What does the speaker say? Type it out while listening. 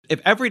If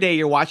every day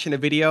you're watching a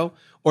video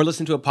or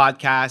listening to a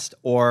podcast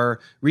or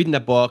reading a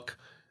book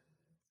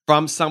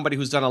from somebody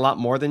who's done a lot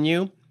more than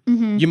you,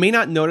 you may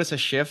not notice a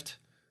shift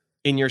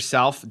in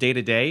yourself day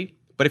to day.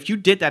 But if you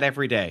did that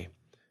every day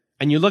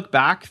and you look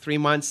back 3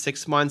 months,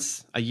 6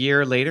 months, a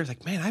year later, it's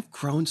like, man, I've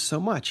grown so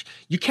much.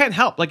 You can't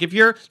help. Like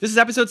this is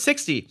episode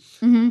 60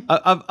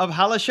 of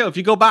Hala's show. If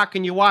you go back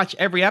and you watch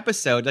every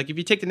episode, like if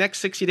you take the next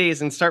 60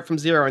 days and start from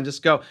zero and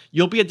just go,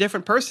 you'll be a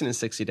different person in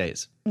 60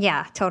 days.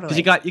 Yeah, totally.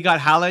 Because you got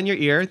Hala in your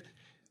ear,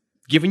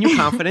 giving you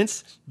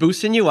confidence,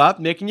 boosting you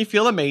up, making you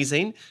feel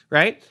amazing,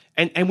 right?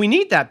 And we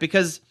need that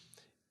because,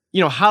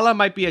 Hala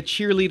might be a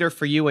cheerleader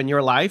for you in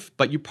your life,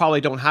 but you probably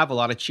don't have a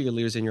lot of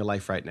cheerleaders in your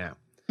life right now.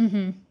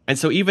 And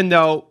so even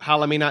though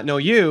Hala may not know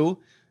you,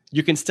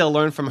 you can still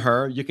learn from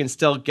her, you can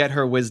still get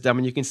her wisdom,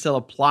 and you can still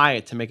apply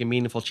it to make a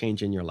meaningful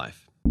change in your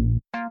life.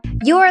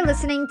 You're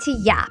listening to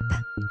YAP,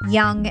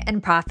 Young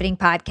and Profiting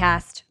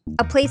Podcast,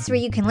 a place where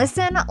you can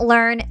listen,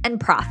 learn, and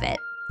profit.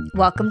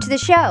 Welcome to the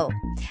show.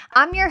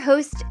 I'm your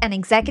host and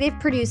executive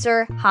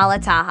producer, Hala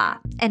Taha.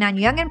 And on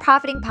Young and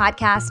Profiting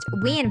Podcast,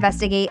 we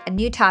investigate a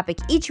new topic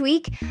each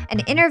week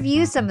and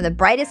interview some of the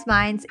brightest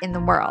minds in the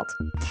world.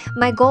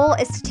 My goal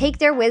is to take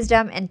their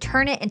wisdom and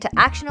turn it into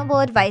actionable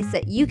advice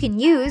that you can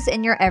use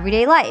in your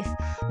everyday life,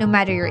 no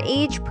matter your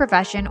age,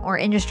 profession, or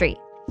industry.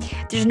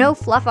 There's no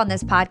fluff on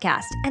this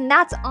podcast, and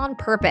that's on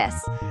purpose.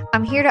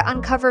 I'm here to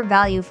uncover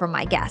value from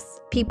my guests,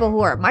 people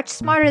who are much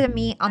smarter than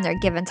me on their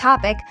given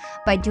topic,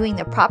 by doing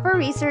the proper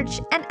research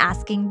and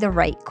asking the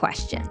right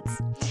questions.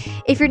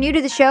 If you're new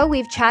to the show,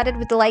 we've chatted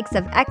with the likes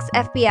of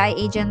ex-FBI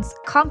agents,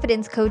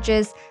 confidence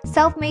coaches,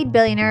 self-made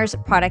billionaires,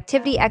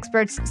 productivity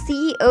experts,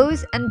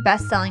 CEOs, and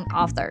best-selling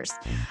authors.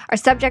 Our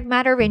subject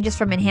matter ranges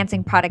from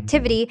enhancing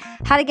productivity,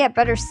 how to get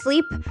better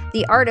sleep,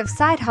 the art of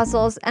side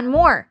hustles, and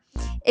more.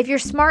 If you're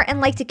smart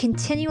and like to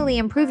continually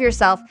improve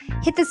yourself,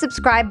 hit the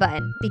subscribe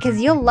button because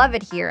you'll love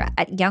it here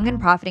at Young and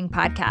Profiting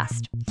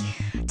Podcast.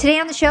 Today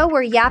on the show,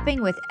 we're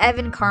yapping with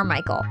Evan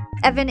Carmichael.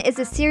 Evan is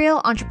a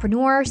serial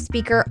entrepreneur,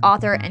 speaker,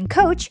 author, and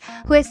coach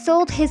who has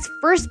sold his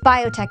first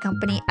biotech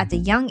company at the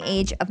young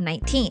age of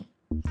 19.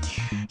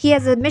 He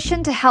has a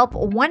mission to help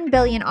 1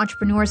 billion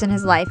entrepreneurs in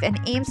his life and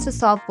aims to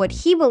solve what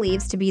he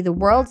believes to be the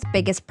world's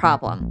biggest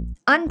problem: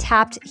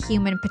 untapped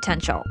human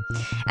potential.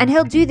 And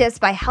he'll do this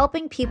by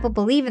helping people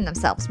believe in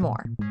themselves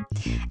more.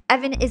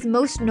 Evan is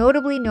most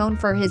notably known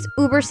for his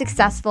uber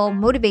successful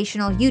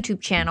motivational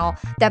YouTube channel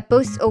that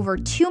boasts over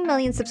 2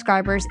 million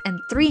subscribers and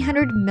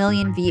 300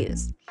 million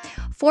views.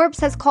 Forbes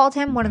has called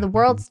him one of the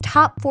world's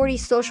top 40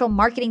 social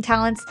marketing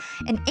talents,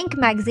 and Inc.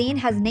 magazine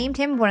has named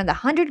him one of the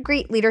 100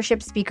 great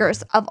leadership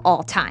speakers of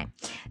all time.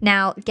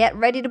 Now, get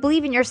ready to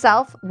believe in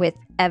yourself with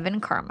Evan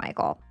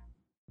Carmichael.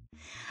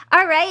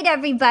 All right,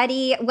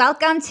 everybody.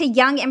 Welcome to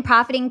Young and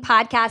Profiting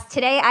Podcast.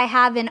 Today, I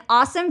have an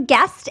awesome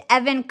guest,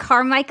 Evan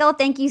Carmichael.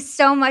 Thank you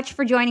so much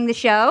for joining the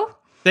show.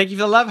 Thank you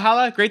for the love,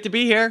 Hala. Great to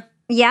be here.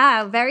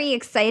 Yeah, very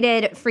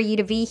excited for you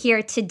to be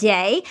here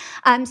today.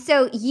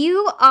 So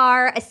you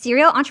are a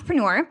serial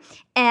entrepreneur,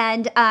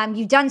 and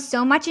you've done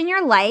so much in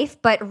your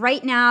life, but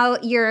right now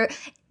you're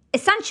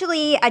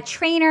essentially a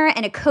trainer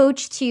and a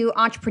coach to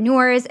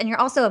entrepreneurs, and you're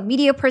also a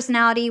media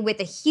personality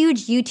with a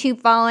huge YouTube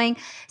following.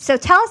 So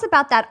tell us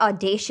about that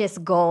audacious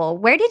goal.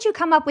 Where did you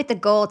come up with the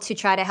goal to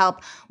try to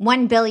help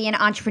 1 billion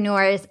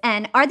entrepreneurs?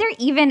 And are there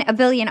even a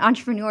billion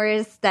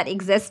entrepreneurs that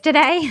exist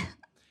today?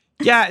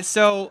 Yeah,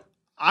 so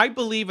I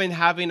believe in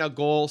having a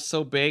goal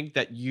so big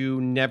that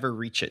you never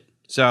reach it.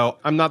 So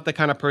I'm not the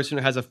kind of person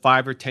who has a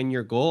 5 or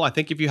 10-year goal. I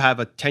think if you have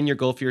a 10-year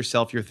goal for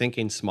yourself, you're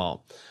thinking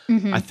small.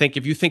 I think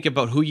if you think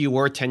about who you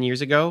were 10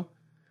 years ago,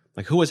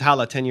 like who was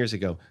Hala 10 years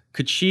ago?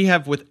 Could she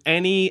have with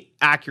any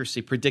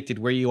accuracy predicted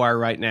where you are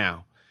right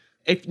now?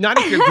 If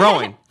you're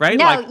growing, right?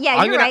 No, like, yeah,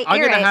 I'm you're right. I'm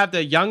going to have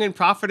the Young and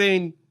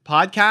Profiting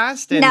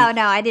podcast. And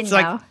No, I didn't know.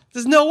 Like,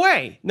 there's no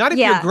way. Not if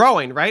you're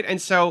growing, right?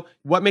 And so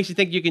what makes you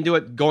think you can do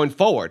it going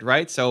forward,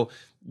 right? So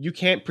you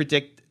can't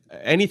predict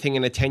anything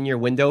in a 10-year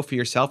window for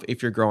yourself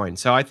if you're growing.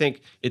 So I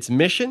think it's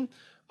mission.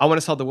 I want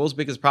to solve the world's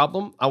biggest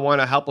problem. I want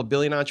to help 1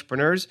 billion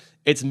entrepreneurs.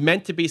 It's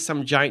meant to be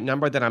some giant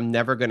number that I'm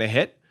never going to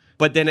hit,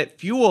 but then it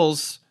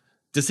fuels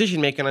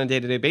decision-making on a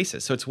day-to-day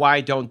basis. So it's why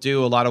I don't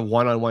do a lot of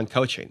one-on-one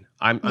coaching.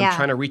 I'm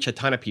trying to reach a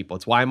ton of people.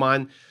 It's why I'm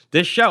on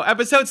this show,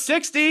 episode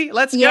 60.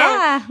 Let's go.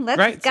 Yeah,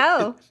 let's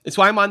go. It's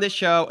why I'm on this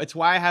show. It's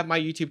why I have my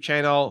YouTube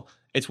channel.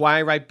 It's why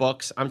I write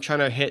books. I'm trying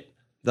to hit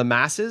the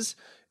masses.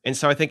 And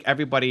so I think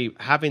everybody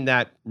having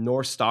that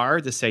North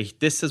Star to say,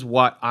 this is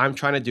what I'm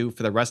trying to do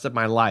for the rest of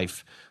my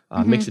life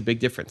makes a big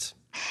difference.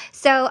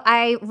 So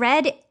I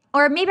read,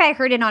 or maybe I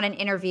heard it on an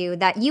interview,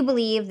 that you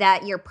believe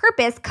that your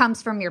purpose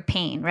comes from your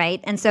pain, right?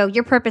 And so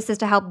your purpose is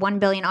to help 1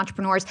 billion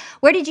entrepreneurs.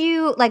 What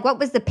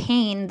was the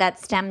pain that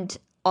stemmed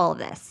all of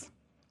this?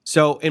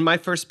 So in my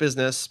first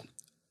business,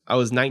 I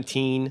was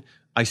 19.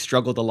 I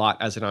struggled a lot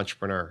as an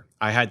entrepreneur.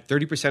 I had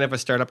 30% of a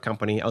startup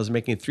company. I was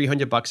making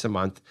 $300 a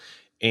month,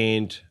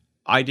 and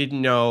I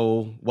didn't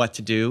know what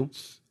to do.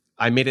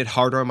 I made it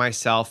harder on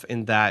myself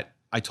in that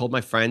I told my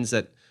friends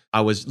that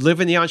I was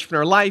living the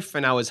entrepreneur life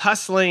and I was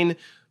hustling,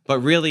 but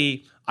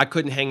really I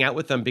couldn't hang out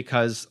with them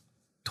because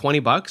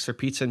 $20 for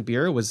pizza and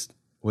beer was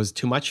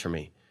too much for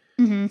me.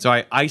 So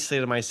I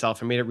isolated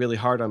myself and made it really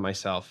hard on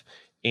myself.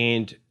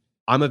 And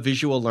I'm a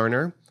visual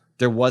learner.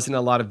 There wasn't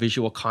a lot of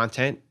visual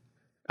content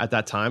at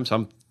that time. So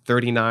I'm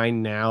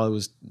 39 now. It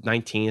was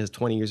 19, it was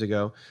 20 years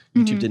ago.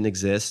 YouTube didn't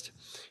exist.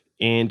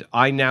 And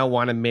I now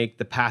want to make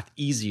the path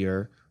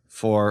easier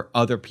for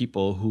other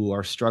people who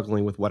are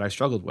struggling with what I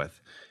struggled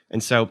with.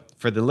 And so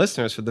for the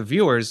listeners, for the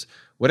viewers,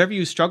 whatever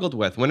you struggled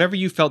with, whenever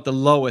you felt the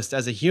lowest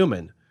as a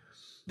human,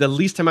 the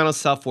least amount of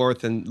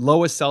self-worth and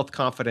lowest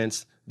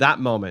self-confidence, that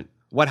moment,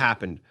 what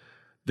happened?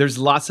 There's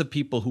lots of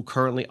people who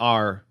currently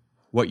are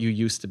what you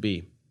used to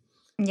be.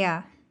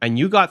 Yeah. And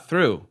you got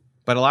through,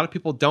 but a lot of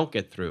people don't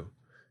get through.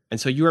 And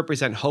so you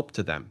represent hope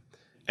to them.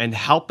 And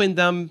helping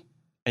them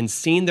and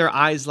seeing their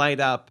eyes light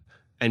up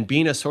and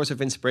being a source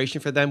of inspiration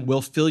for them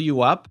will fill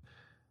you up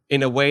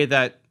in a way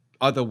that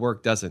other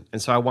work doesn't. And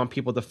so I want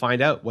people to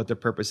find out what their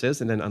purpose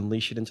is and then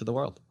unleash it into the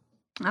world.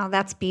 Oh,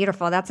 that's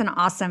beautiful. That's an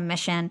awesome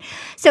mission.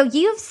 So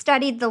you've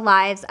studied the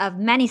lives of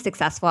many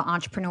successful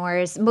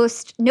entrepreneurs,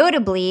 most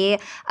notably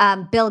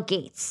Bill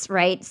Gates,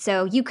 right?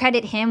 So you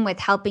credit him with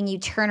helping you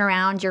turn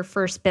around your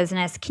first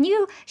business. Can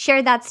you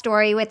share that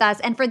story with us?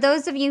 And for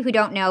those of you who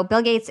don't know,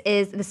 Bill Gates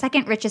is the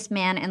second richest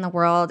man in the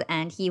world,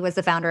 and he was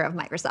the founder of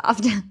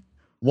Microsoft.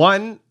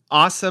 One,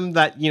 awesome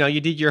that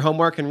you did your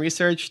homework and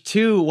research.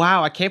 Two,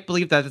 wow, I can't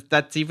believe that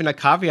that's even a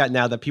caveat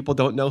now that people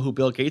don't know who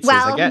Bill Gates is.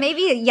 Well,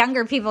 maybe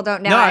younger people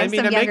don't know. No, I I mean,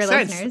 some it younger makes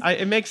sense.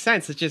 listeners. It makes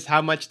sense. It's just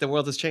how much the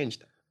world has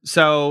changed.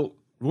 So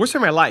the worst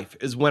of my life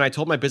is when I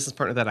told my business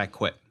partner that I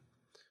quit.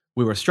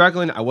 We were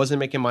struggling. I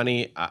wasn't making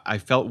money. I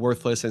felt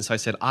worthless. And so I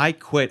said, I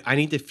quit. I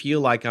need to feel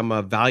like I'm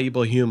a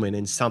valuable human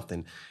in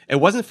something. It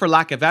wasn't for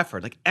lack of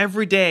effort. Like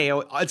every day,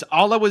 it's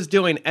all I was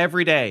doing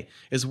every day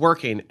is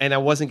working, and I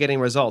wasn't getting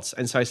results.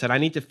 And so I said, I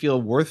need to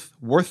feel worth,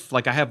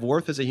 like I have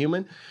worth as a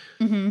human.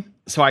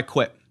 So I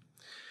quit.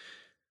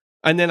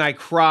 And then I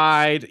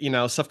cried,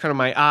 stuff kind of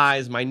my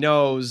eyes, my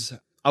nose.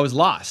 I was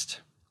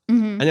lost.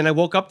 And then I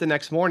woke up the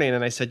next morning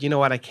and I said, you know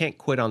what? I can't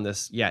quit on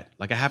this yet.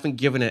 Like I haven't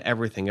given it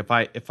everything. If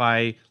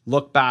I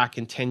look back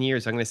in 10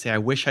 years, I'm going to say, I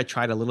wish I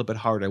tried a little bit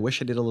harder. I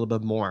wish I did a little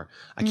bit more.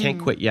 I can't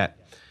quit yet.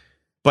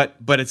 But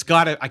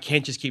I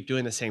can't just keep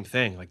doing the same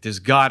thing. Like there's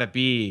got to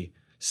be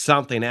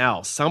something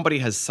else. Somebody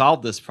has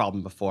solved this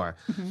problem before.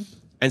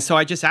 And so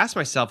I just asked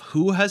myself,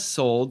 who has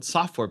sold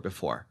software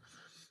before?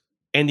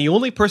 And the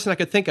only person I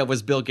could think of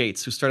was Bill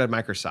Gates, who started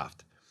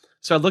Microsoft.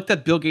 So I looked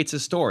at Bill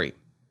Gates' story.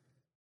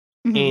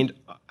 And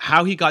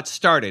how he got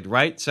started,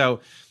 right? So,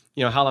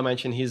 Hala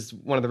mentioned he's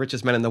one of the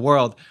richest men in the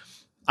world.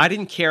 I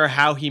didn't care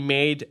how he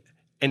made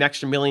an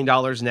extra $1 million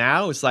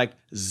now. It's like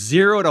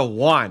 0 to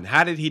 1.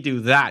 How did he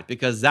do that?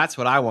 Because that's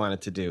what I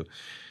wanted to do.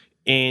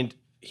 And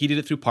he did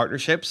it through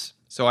partnerships.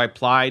 So I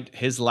applied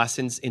his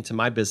lessons into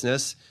my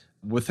business.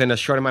 Within a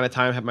short amount of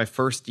time, I had my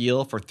first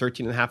deal for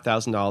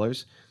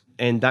 $13,500.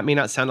 And that may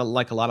not sound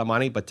like a lot of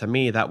money, but to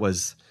me, that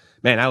was,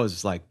 I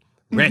was like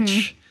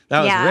rich.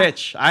 That was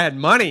rich. I had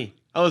money.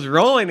 I was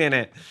rolling in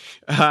it.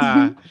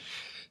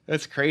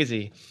 That's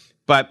crazy.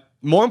 But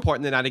more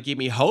important than that, it gave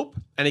me hope,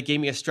 and it gave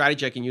me a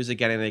strategy I can use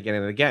again and again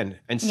and again.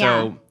 And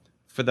so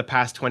for the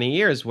past 20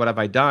 years, what have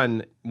I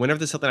done? Whenever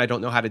there's something I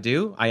don't know how to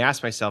do, I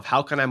ask myself,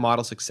 how can I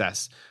model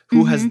success?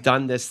 Who has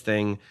done this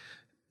thing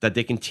that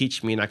they can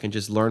teach me and I can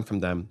just learn from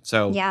them?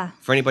 So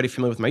for anybody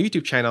familiar with my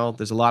YouTube channel,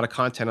 there's a lot of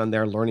content on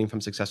there learning from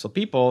successful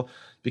people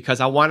because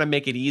I want to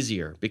make it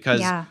easier.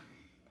 Because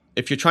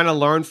if you're trying to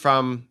learn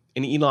from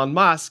an Elon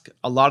Musk,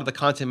 a lot of the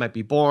content might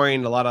be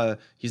boring.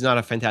 He's not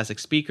a fantastic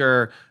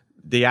speaker.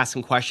 They ask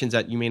him questions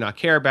that you may not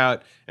care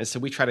about. And so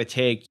we try to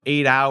take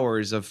 8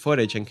 hours of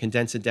footage and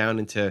condense it down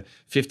into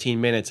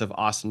 15 minutes of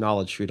awesome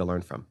knowledge for you to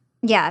learn from.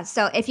 Yeah.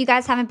 So if you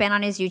guys haven't been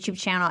on his YouTube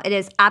channel, it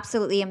is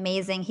absolutely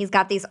amazing. He's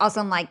got these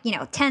awesome,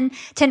 10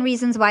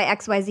 reasons why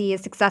XYZ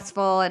is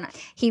successful. And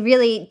he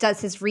really does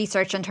his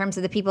research in terms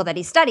of the people that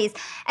he studies.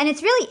 And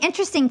it's really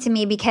interesting to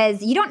me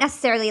because you don't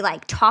necessarily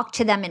talk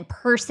to them in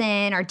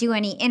person or do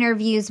any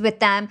interviews with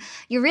them.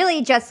 You're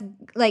really just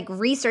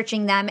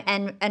researching them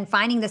and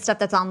finding the stuff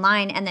that's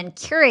online and then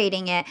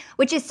curating it,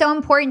 which is so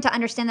important to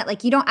understand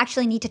that you don't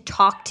actually need to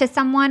talk to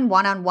someone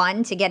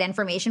one-on-one to get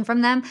information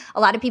from them. A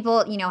lot of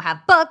people,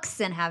 have books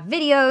and have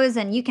videos,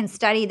 and you can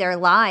study their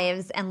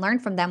lives and learn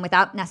from them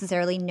without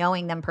necessarily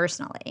knowing them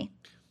personally.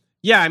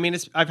 Yeah,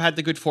 I've had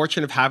the good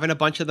fortune of having a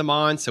bunch of them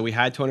on. So we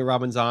had Tony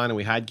Robbins on, and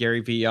we had Gary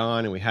Vee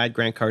on, and we had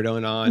Grant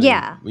Cardone on.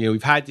 Yeah. And,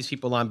 we've had these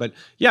people on. But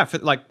yeah,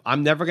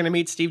 I'm never going to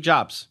meet Steve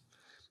Jobs.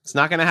 It's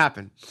not going to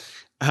happen.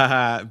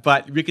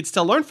 But we could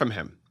still learn from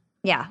him.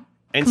 Yeah.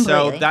 And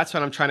completely. so that's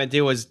what I'm trying to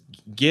do is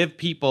give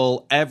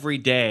people every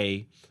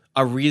day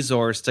a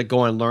resource to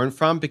go and learn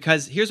from.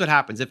 Because here's what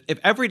happens. If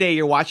every day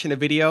you're watching a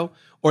video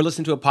or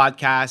listening to a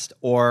podcast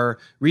or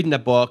reading a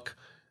book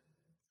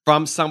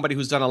from somebody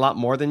who's done a lot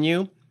more than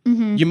you,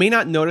 you may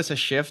not notice a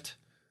shift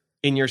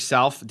in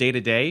yourself day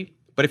to day.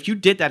 But if you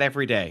did that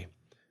every day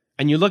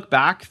And you look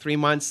back 3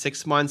 months,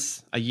 6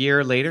 months, a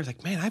year later, it's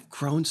like, man, I've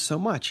grown so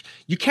much.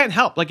 You can't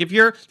help. Like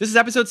this is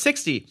episode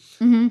 60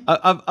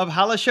 of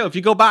Hala's show. If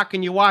you go back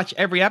and you watch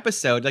every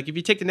episode, like if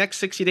you take the next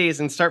 60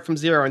 days and start from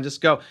zero and just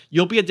go,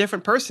 you'll be a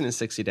different person in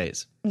 60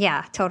 days.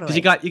 Yeah, totally.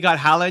 Because you got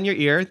Hala in your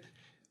ear,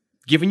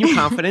 giving you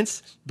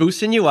confidence,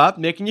 boosting you up,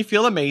 making you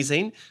feel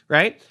amazing,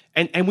 right?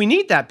 And we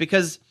need that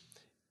because,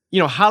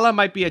 Hala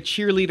might be a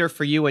cheerleader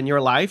for you in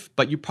your life,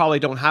 but you probably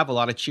don't have a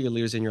lot of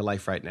cheerleaders in your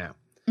life right now.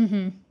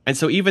 And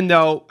so even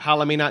though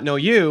Hala may not know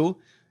you,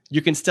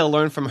 you can still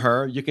learn from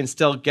her, you can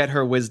still get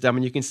her wisdom,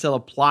 and you can still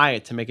apply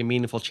it to make a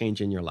meaningful change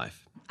in your life.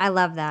 I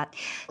love that.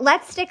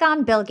 Let's stick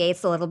on Bill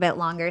Gates a little bit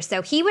longer.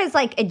 So he was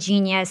like a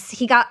genius.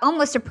 He got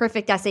almost a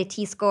perfect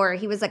SAT score.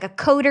 He was like a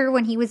coder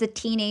when he was a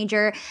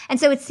teenager. And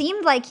so it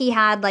seemed like he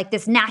had like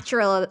this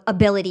natural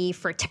ability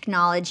for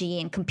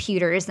technology and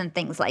computers and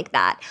things like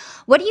that.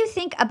 What do you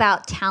think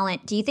about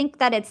talent? Do you think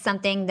that it's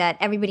something that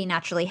everybody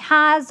naturally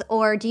has,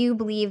 or do you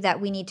believe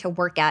that we need to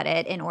work at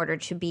it in order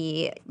to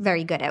be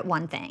very good at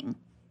one thing?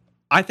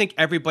 I think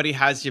everybody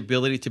has the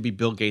ability to be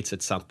Bill Gates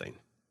at something,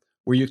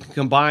 where you can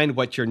combine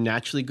what you're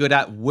naturally good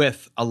at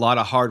with a lot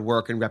of hard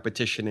work and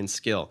repetition and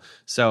skill.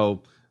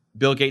 So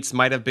Bill Gates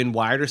might have been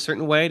wired a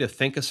certain way, to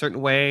think a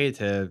certain way,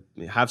 to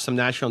have some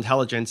natural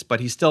intelligence, but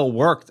he still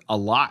worked a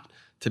lot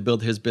to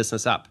build his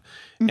business up.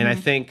 And I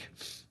think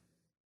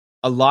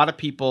a lot of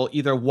people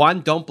either,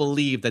 one, don't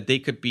believe that they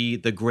could be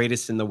the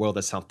greatest in the world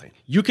at something.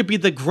 You could be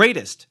the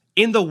greatest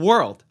in the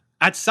world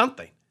at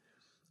something.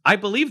 I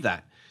believe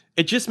that.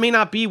 It just may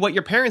not be what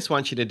your parents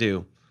want you to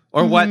do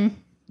or what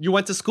you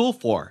went to school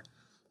for,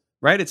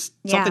 right? It's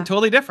something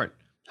totally different.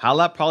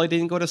 Hala probably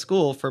didn't go to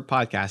school for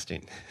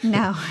podcasting.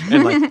 No.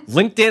 And like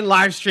LinkedIn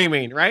live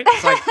streaming, right?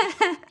 It's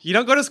like, you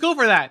don't go to school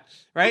for that,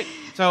 right?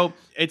 So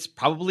it's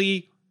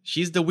probably,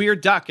 she's the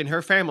weird duck in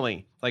her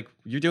family. Like,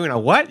 you're doing a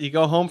what? You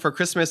go home for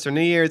Christmas or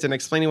New Year's and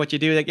explaining what you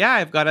do. Like, yeah,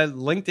 I've got a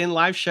LinkedIn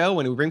live show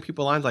and we bring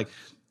people on. Like,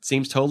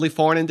 seems totally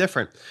foreign and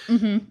different.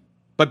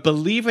 But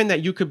believing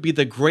that you could be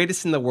the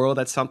greatest in the world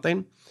at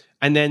something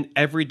and then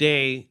every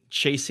day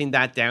chasing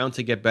that down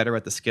to get better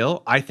at the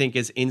skill, I think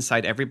is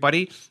inside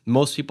everybody.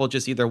 Most people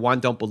just either, one,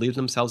 don't believe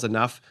themselves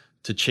enough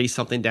to chase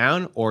something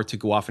down or to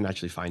go off and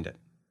actually find it.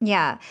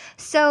 Yeah.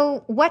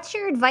 So what's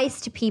your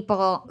advice to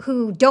people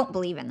who don't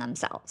believe in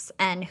themselves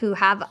and who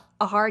have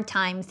a hard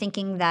time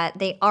thinking that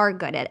they are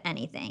good at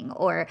anything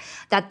or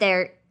that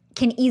they're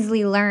can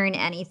easily learn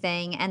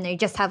anything and they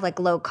just have like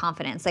low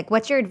confidence? Like,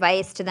 what's your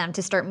advice to them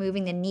to start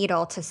moving the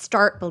needle, to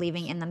start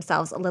believing in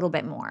themselves a little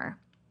bit more?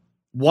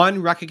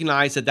 One,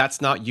 recognize that that's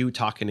not you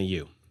talking to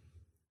you.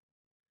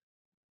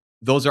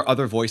 Those are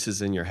other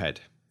voices in your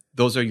head.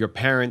 Those are your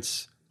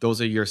parents.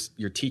 Those are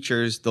your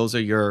teachers. Those are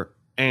your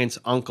aunts,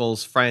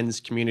 uncles, friends,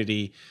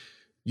 community.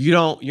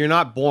 You're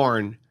not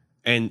born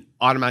and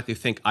automatically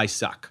think I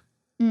suck.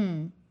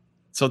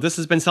 So this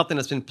has been something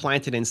that's been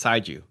planted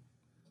inside you.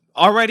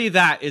 Already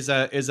that is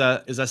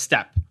a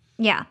step.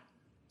 Yeah.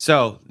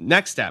 So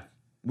next step,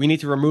 we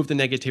need to remove the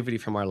negativity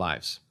from our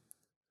lives.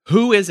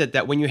 Who is it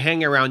that when you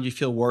hang around, you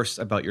feel worse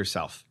about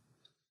yourself?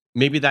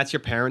 Maybe that's your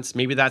parents.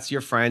 Maybe that's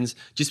your friends.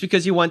 Just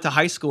because you went to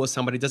high school with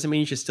somebody doesn't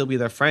mean you should still be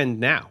their friend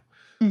now.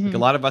 Like, a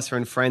lot of us are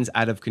in friends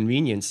out of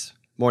convenience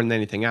more than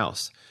anything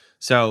else.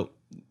 So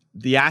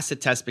the acid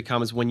test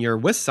becomes when you're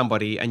with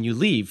somebody and you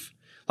leave.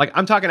 Like,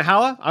 I'm talking to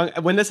Hala.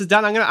 When this is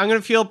done, I'm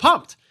gonna feel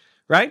pumped,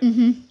 right?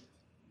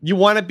 You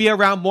want to be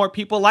around more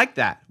people like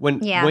that.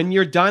 When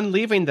you're done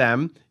leaving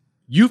them,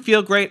 you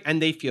feel great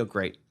and they feel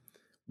great.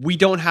 We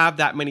don't have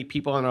that many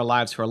people in our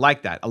lives who are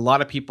like that. A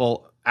lot of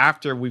people,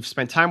 after we've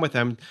spent time with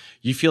them,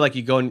 you feel like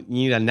you go and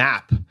you need a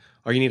nap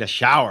or you need a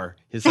shower.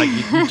 It's like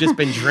you've just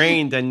been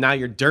drained and now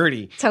you're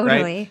dirty.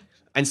 Totally. Right?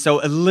 And so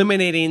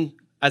eliminating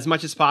as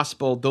much as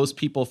possible those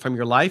people from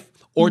your life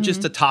or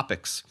just the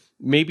topics.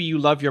 Maybe you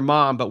love your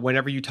mom, but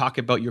whenever you talk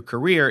about your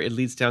career, it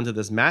leads down to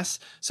this mess.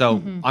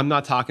 So I'm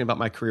not talking about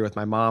my career with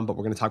my mom, but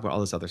we're going to talk about all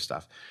this other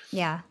stuff.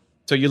 Yeah.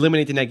 So you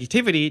eliminate the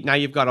negativity. Now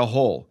you've got a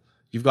hole.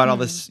 You've got all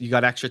this, you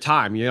got extra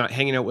time. You're not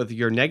hanging out with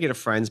your negative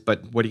friends,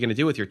 but what are you going to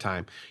do with your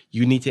time?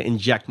 You need to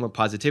inject more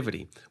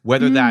positivity,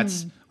 whether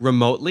that's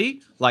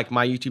remotely, like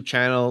my YouTube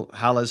channel,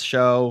 Hala's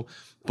show,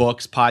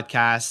 books,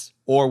 podcasts,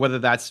 or whether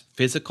that's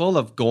physical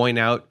of going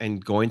out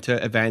and going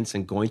to events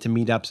and going to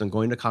meetups and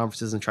going to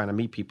conferences and trying to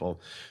meet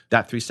people.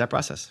 That 3-step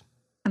process.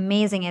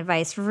 Amazing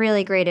advice.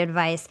 Really great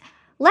advice.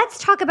 Let's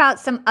talk about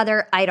some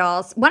other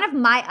idols. One of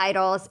my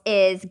idols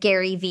is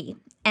Gary Vee.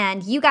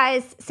 And you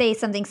guys say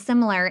something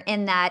similar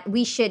in that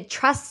we should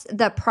trust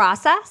the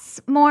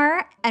process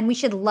more and we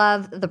should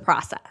love the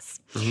process.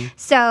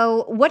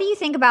 So what do you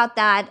think about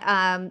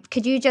that?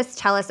 Could you just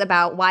tell us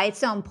about why it's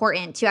so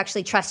important to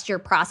actually trust your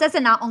process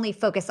and not only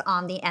focus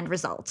on the end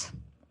result?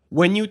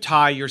 When you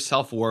tie your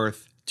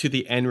self-worth to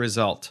the end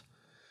result,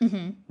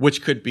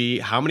 which could be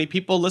how many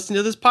people listen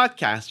to this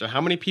podcast or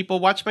how many people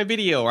watch my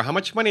video or how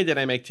much money did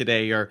I make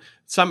today or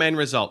some end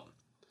result.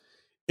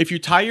 If you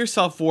tie your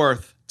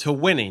self-worth to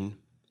winning,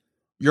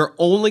 you're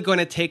only going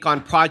to take on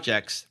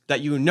projects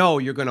that you know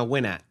you're going to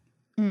win at.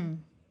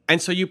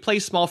 And so you play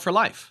small for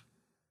life.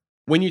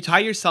 when you tie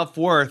your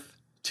self-worth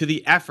to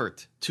the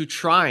effort, to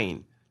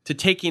trying, to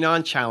taking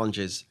on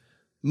challenges,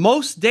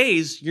 most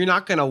days you're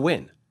not going to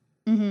win.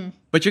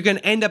 But you're going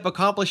to end up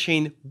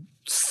accomplishing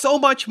so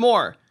much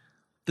more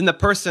than the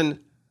person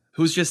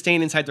who's just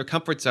staying inside their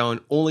comfort zone,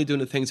 only doing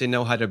the things they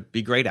know how to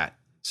be great at.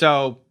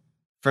 So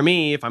for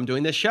me, if I'm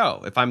doing this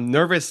show, if I'm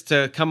nervous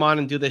to come on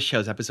and do this show,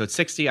 it's episode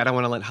 60, I don't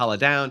want to let Hala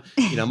down.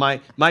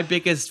 My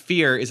biggest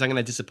fear is I'm going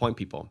to disappoint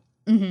people.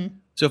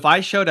 So if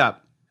I showed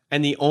up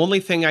and the only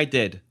thing I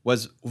did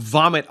was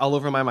vomit all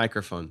over my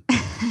microphone,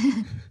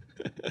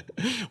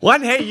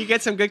 one, hey, you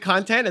get some good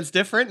content. It's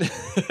different.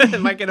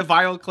 It might get a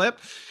viral clip.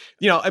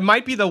 It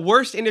might be the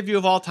worst interview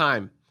of all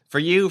time for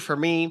you, for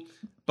me,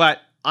 but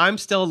I'm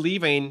still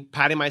leaving,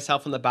 patting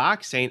myself on the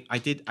back, saying I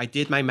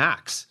did my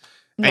max.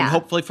 Yeah. And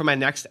hopefully for my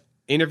next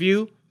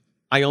interview,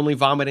 I only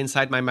vomit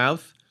inside my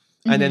mouth.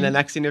 And then the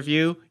next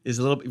interview is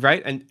a little bit,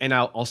 right? And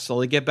I'll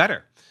slowly get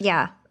better.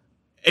 Yeah.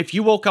 If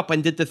you woke up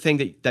and did the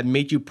thing that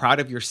made you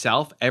proud of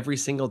yourself every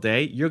single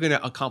day, you're going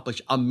to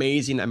accomplish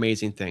amazing,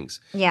 amazing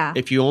things. Yeah.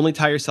 If you only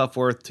tie your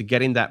self-worth to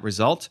getting that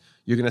result,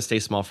 you're going to stay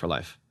small for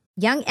life.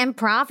 Young and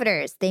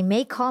Profiters, they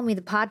may call me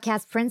the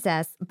podcast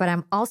princess, but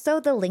I'm also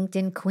the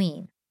LinkedIn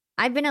queen.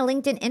 I've been a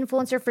LinkedIn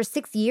influencer for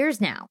 6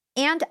 years now,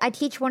 and I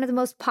teach one of the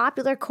most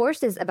popular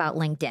courses about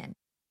LinkedIn.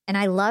 And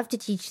I love to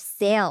teach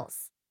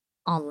sales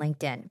on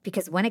LinkedIn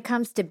because when it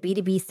comes to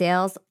B2B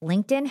sales,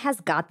 LinkedIn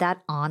has got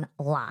that on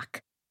lock.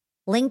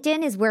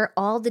 LinkedIn is where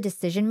all the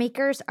decision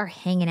makers are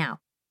hanging out.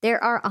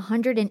 There are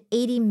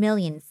 180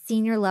 million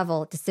senior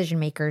level decision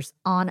makers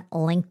on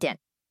LinkedIn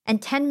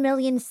and 10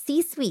 million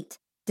C-suite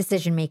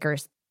decision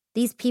makers.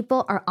 These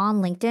people are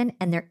on LinkedIn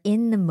and they're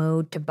in the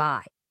mode to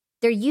buy.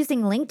 They're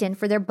using LinkedIn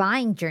for their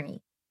buying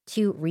journey,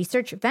 to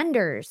research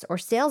vendors or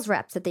sales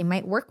reps that they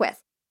might work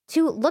with,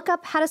 to look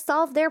up how to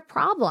solve their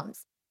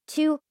problems,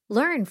 to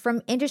learn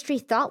from industry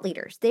thought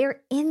leaders. They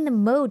are in the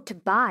mode to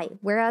buy,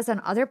 whereas on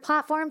other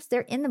platforms,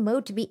 they're in the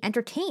mode to be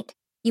entertained.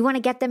 You want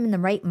to get them in the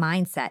right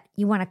mindset.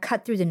 You want to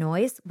cut through the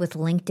noise with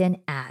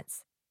LinkedIn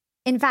ads.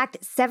 In fact,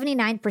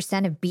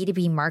 79% of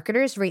B2B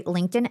marketers rate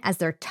LinkedIn as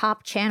their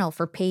top channel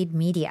for paid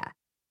media.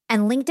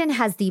 And LinkedIn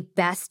has the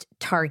best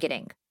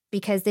targeting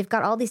because they've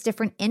got all these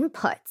different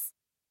inputs.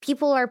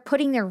 People are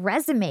putting their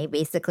resume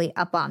basically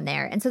up on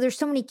there. And so there's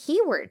so many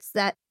keywords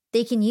that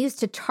they can use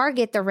to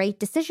target the right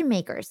decision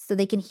makers so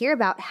they can hear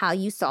about how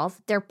you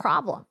solve their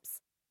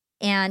problems.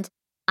 And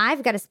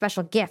I've got a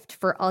special gift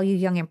for all you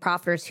young and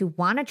profiters who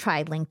want to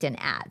try LinkedIn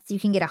ads. You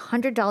can get a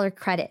 $100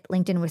 credit.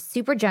 LinkedIn was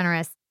super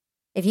generous.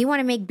 If you want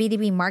to make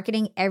B2B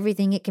marketing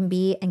everything it can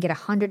be and get a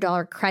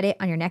 $100 credit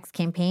on your next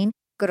campaign,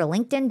 go to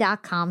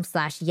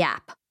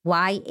linkedin.com/yap,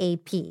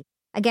 YAP.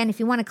 Again, if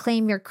you want to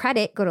claim your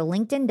credit, go to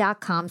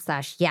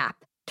linkedin.com/yap.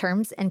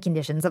 Terms and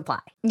conditions apply.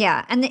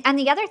 Yeah. And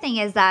the other thing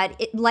is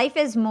that life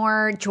is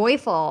more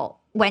joyful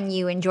when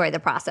you enjoy the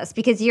process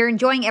because you're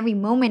enjoying every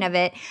moment of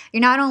it.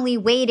 You're not only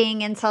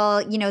waiting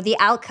until, the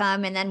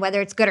outcome and then whether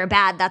it's good or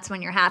bad, that's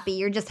when you're happy.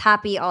 You're just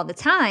happy all the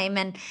time.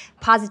 And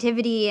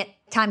positivity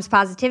times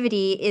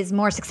positivity is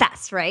more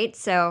success, right?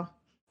 So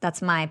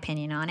that's my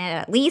opinion on it,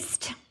 at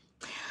least.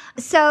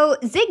 So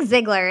Zig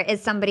Ziglar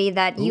is somebody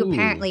that you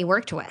apparently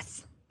worked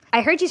with.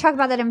 I heard you talk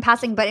about that in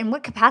passing, but in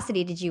what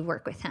capacity did you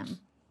work with him?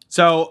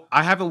 So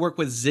I haven't worked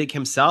with Zig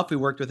himself. We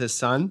worked with his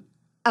son.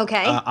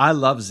 Okay. I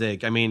love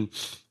Zig. I mean,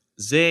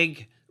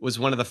 Zig was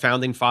one of the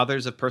founding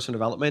fathers of personal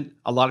development.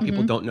 A lot of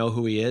people don't know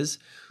who he is.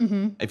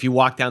 If you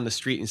walk down the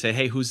street and say,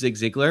 hey, who's Zig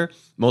Ziglar?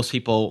 Most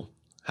people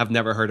have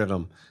never heard of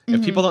him.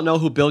 If people don't know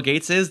who Bill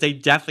Gates is, they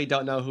definitely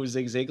don't know who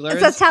Zig Ziglar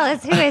is. So tell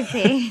us, who is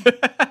he?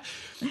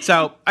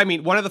 So, I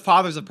mean, one of the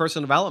fathers of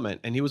personal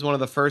development, and he was one of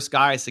the first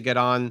guys to get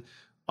on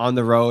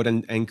the road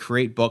and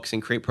create books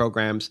and create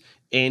programs.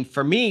 And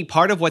for me,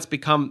 part of what's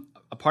become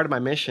a part of my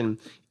mission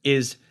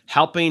is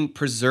helping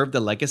preserve the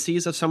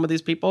legacies of some of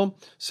these people.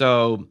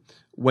 So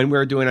when we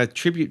were doing a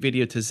tribute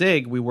video to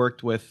Zig, we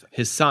worked with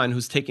his son,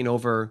 who's taking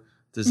over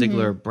the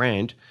Ziglar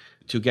brand,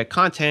 to get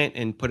content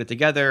and put it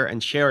together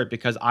and share it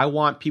because I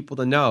want people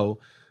to know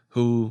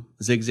who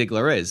Zig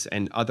Ziglar is.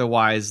 And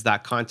otherwise,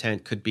 that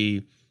content could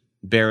be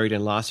buried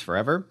and lost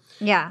forever.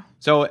 Yeah.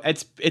 So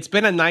it's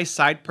been a nice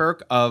side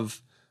perk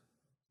of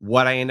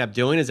what I end up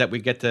doing is that we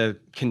get to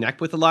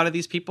connect with a lot of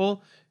these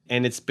people.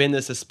 And it's been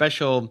this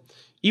special,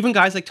 even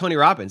guys like Tony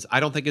Robbins,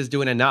 I don't think is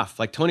doing enough.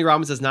 Like Tony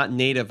Robbins is not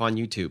native on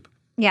YouTube.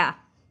 Yeah.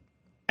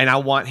 And I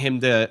want him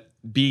to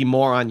be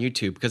more on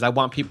YouTube because I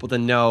want people to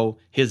know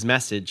his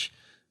message.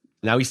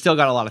 Now, he's still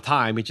got a lot of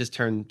time. He just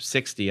turned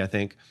 60, I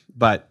think.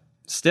 But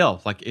still,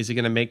 like, is he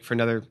going to make for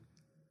another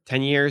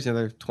 10 years,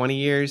 another 20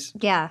 years?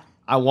 Yeah.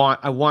 I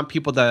want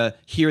people to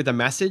hear the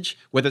message,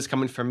 whether it's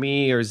coming from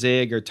me or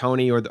Zig or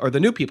Tony or the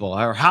new people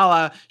or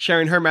Hala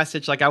sharing her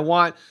message. Like, I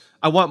want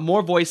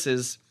more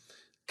voices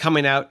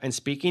coming out and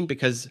speaking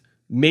because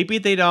maybe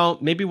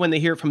when they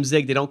hear it from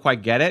Zig, they don't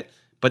quite get it.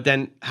 But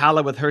then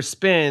Hala with her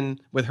spin,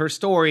 with her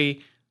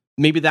story,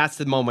 maybe that's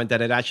the moment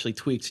that it actually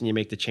tweaks and you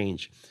make the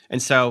change.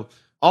 And so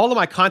all of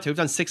my content, we've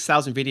done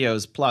 6,000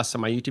 videos plus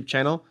on my YouTube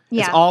channel.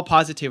 Yeah. It's all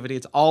positivity.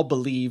 It's all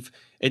believe.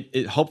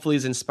 It hopefully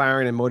is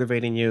inspiring and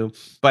motivating you.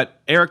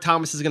 But Eric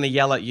Thomas is going to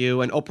yell at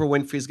you, and Oprah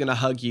Winfrey is going to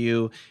hug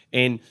you,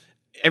 and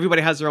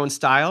everybody has their own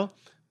style.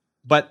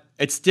 But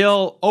it's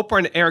still, Oprah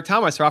and Eric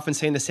Thomas are often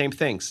saying the same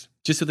things,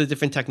 just with a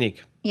different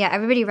technique. Yeah,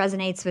 everybody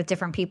resonates with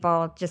different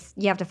people. Just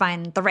you have to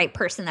find the right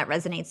person that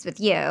resonates with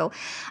you.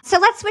 So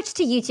let's switch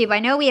to YouTube. I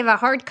know we have a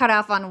hard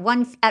cutoff at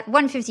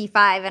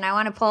 155, and I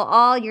want to pull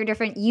all your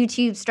different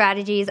YouTube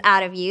strategies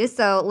out of you.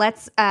 So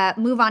let's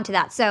move on to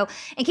that. So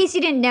in case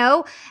you didn't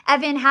know,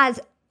 Evan has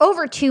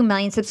over 2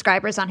 million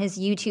subscribers on his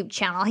YouTube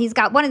channel. He's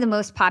got one of the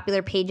most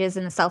popular pages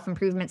in the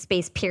self-improvement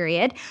space,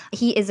 period.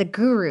 He is a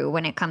guru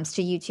when it comes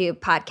to YouTube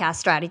podcast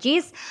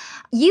strategies.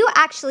 You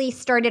actually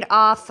started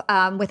off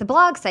with a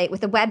blog site,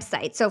 with a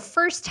website. So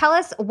first, tell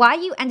us why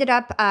you ended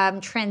up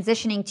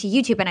transitioning to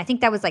YouTube. And I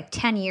think that was like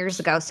 10 years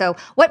ago. So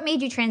what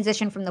made you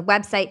transition from the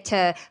website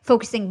to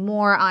focusing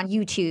more on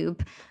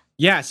YouTube?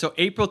 Yeah, so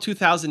April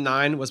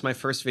 2009 was my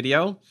first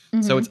video.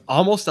 Mm-hmm. So it's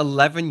almost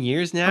 11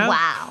 years now.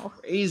 Wow.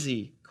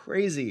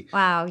 Crazy.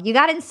 Wow. You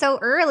got in so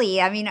early.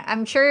 I mean,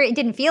 I'm sure it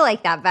didn't feel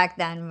like that back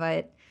then,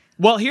 but.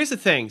 Well, here's the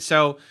thing.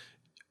 So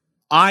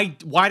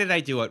why did I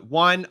do it?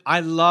 One,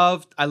 I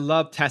love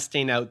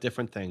testing out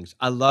different things.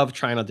 I love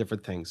trying out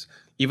different things.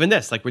 Even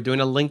this, like we're doing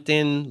a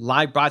LinkedIn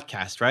live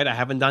broadcast, right? I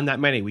haven't done that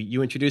many.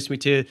 You introduced me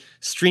to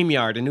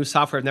StreamYard, a new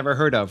software I've never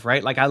heard of,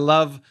 right? Like I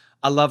love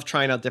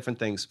trying out different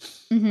things.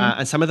 Mm-hmm.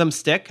 And some of them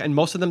stick and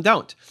most of them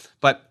don't.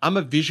 But I'm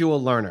a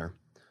visual learner.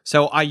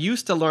 So I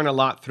used to learn a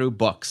lot through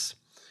books.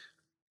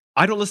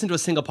 I don't listen to a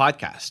single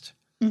podcast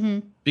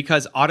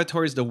because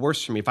auditory is the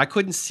worst for me. If I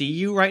couldn't see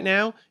you right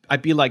now,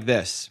 I'd be like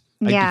this.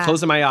 I'd be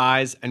closing my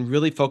eyes and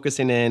really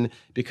focusing in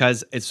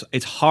because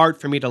it's hard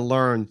for me to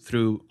learn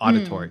through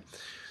auditory.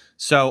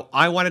 So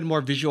I wanted more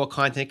visual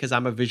content because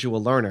I'm a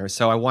visual learner.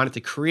 So I wanted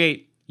to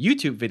create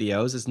YouTube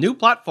videos, this new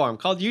platform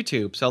called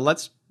YouTube. So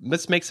let's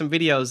make some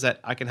videos that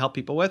I can help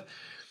people with.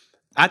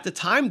 At the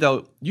time,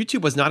 though,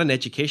 YouTube was not an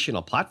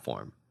educational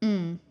platform.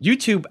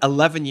 YouTube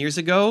 11 years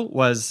ago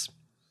was,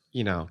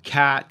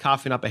 cat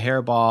coughing up a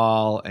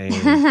hairball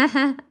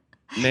and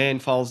man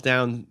falls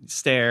down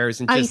stairs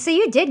and just. So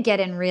you did get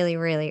in really,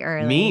 really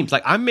early. Memes.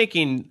 Like I'm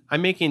making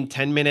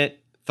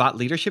 10-minute thought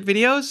leadership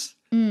videos.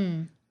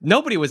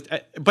 Nobody was,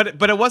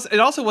 but it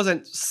also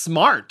wasn't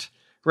smart,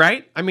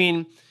 right? I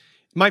mean,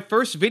 my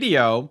first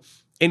video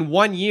in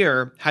 1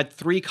 year had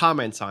 3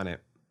 comments on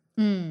it.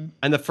 And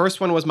the first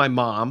one was my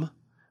mom.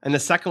 And the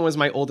second was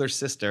my older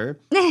sister.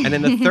 And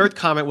then the third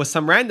comment was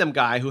some random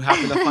guy who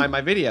happened to find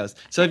my videos.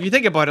 So if you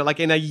think about it, like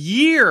in a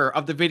year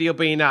of the video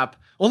being up,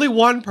 only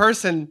one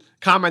person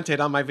commented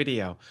on my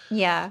video.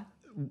 Yeah.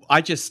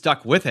 I just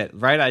stuck with it,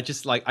 right? I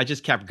just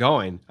kept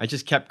going. I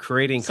just kept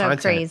creating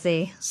content. So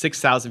crazy.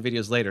 6,000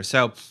 videos later.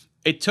 So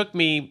it took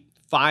me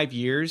 5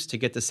 years to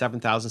get to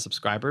 7,000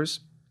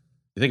 subscribers.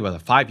 You think about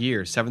it, 5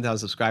 years, 7,000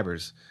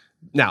 subscribers.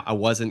 Now, I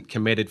wasn't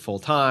committed full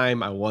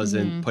time. I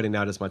wasn't putting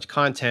out as much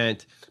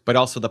content, but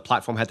also the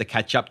platform had to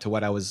catch up to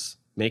what I was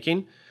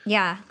making.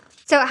 Yeah.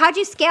 So how'd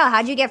you scale?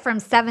 How'd you get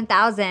from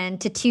 7,000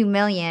 to 2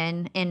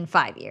 million in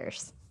 5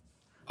 years?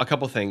 A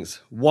couple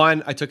things.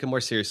 One, I took it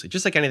more seriously,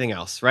 just like anything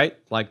else, right?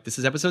 Like this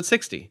is episode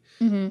 60.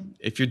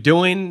 If you're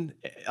doing,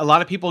 a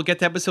lot of people get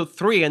to episode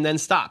 3 and then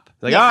stop.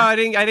 Like, I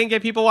didn't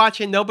get people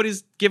watching.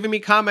 Nobody's giving me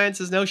comments.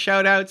 There's no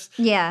shout outs.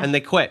 Yeah. And they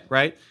quit,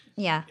 right?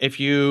 Yeah. If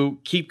you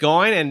keep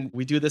going and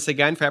we do this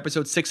again for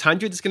episode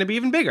 600, it's going to be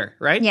even bigger,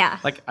 right? Yeah.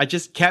 Like I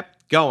just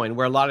kept going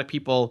where a lot of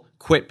people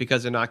quit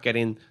because they're not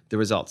getting the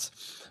results.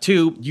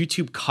 2,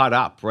 YouTube caught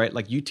up, right?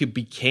 Like YouTube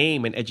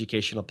became an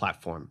educational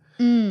platform.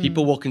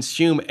 People will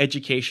consume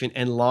education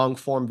and long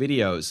form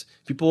videos.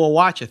 People will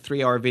watch a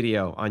 3-hour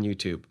video on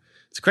YouTube.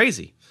 It's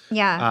crazy.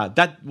 Yeah.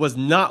 That was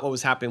not what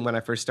was happening when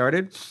I first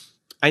started.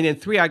 And then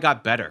 3, I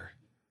got better,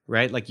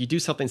 right? Like you do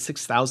something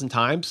 6,000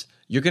 times,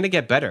 you're going to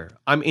get better.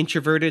 I'm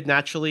introverted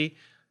naturally.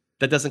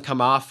 That doesn't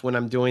come off when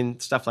I'm doing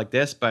stuff like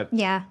this, but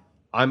yeah,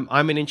 I'm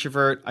an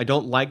introvert. I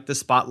don't like the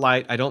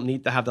spotlight. I don't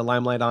need to have the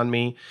limelight on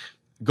me.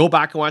 Go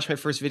back and watch my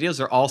first videos.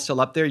 They're all still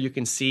up there. You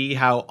can see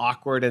how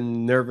awkward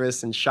and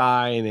nervous and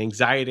shy and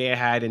anxiety I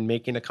had in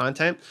making the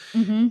content.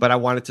 But I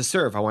wanted to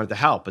serve. I wanted to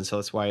help. And so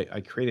that's why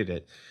I created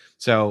it.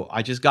 So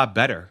I just got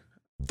better.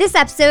 This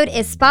episode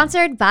is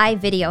sponsored by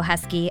Video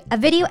Husky, a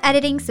video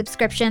editing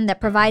subscription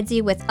that provides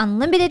you with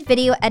unlimited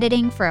video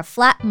editing for a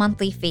flat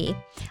monthly fee.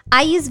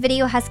 I use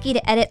Video Husky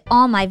to edit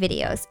all my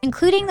videos,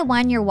 including the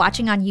one you're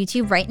watching on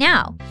YouTube right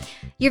now.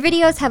 Your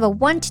videos have a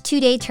 1 to 2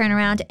 day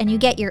turnaround, and you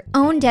get your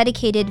own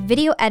dedicated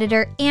video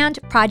editor and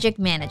project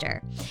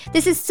manager.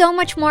 This is so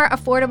much more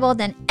affordable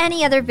than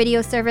any other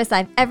video service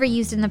I've ever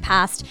used in the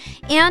past,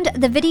 and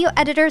the video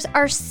editors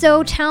are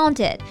so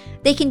talented.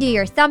 They can do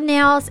your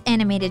thumbnails,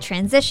 animated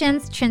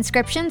transitions,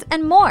 transcriptions,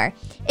 and more.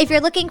 If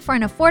you're looking for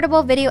an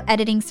affordable video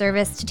editing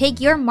service to take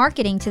your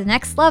marketing to the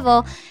next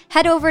level,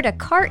 head over to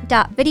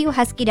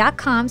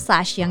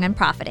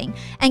cart.videohusky.com/youngandprofiting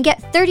and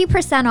get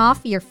 30%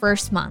 off your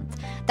first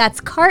month. That's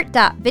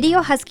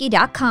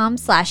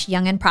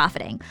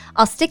cart.videohusky.com/youngandprofiting.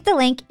 I'll stick the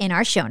link in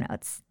our show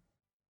notes.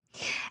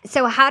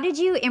 So how did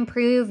you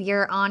improve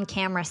your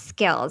on-camera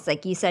skills?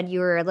 Like you said, you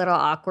were a little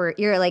awkward.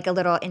 You're like a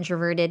little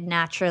introverted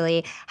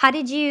naturally. How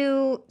did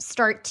you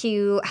start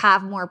to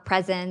have more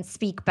presence,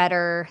 speak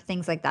better,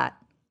 things like that?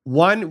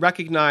 One,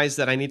 recognize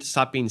that I need to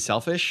stop being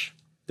selfish,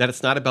 that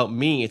it's not about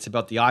me, it's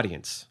about the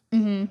audience.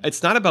 Mm-hmm.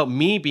 It's not about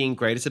me being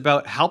great. It's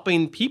about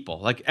helping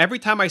people. Like every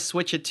time I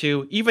switch it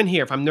to, even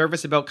here, if I'm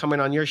nervous about coming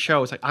on your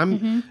show, it's like,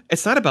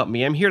 it's not about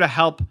me. I'm here to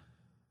help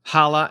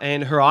Hala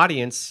and her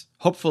audience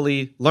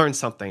hopefully learn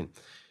something.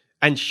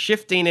 And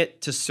shifting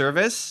it to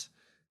service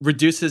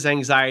reduces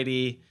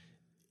anxiety,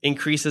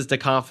 increases the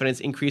confidence,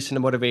 increasing the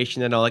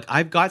motivation. And like,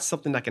 I've got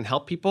something that can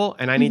help people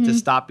and I need to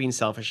stop being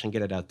selfish and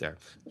get it out there.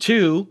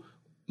 Two,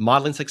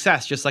 modeling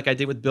success, just like I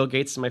did with Bill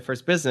Gates in my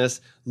first business.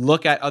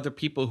 Look at other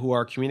people who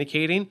are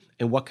communicating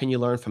and what can you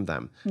learn from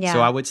them? Yeah. So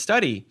I would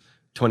study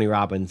Tony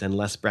Robbins and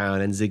Les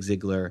Brown and Zig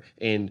Ziglar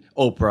and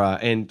Oprah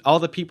and all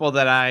the people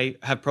that I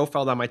have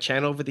profiled on my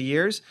channel over the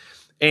years.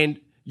 And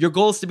your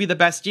goal is to be the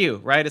best you,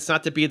 right? It's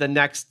not to be the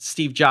next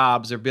Steve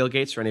Jobs or Bill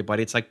Gates or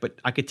anybody. It's like, but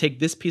I could take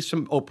this piece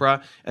from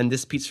Oprah and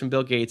this piece from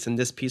Bill Gates and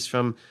this piece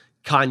from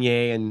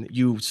Kanye, and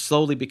you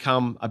slowly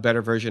become a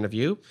better version of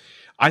you.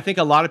 I think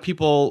a lot of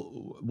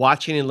people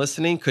watching and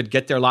listening could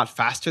get there a lot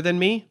faster than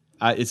me.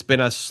 It's been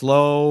a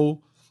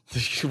slow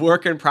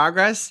work in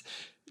progress.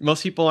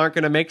 Most people aren't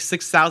going to make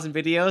 6,000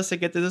 videos to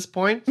get to this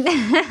point,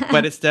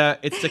 but it's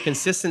the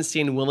consistency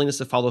and willingness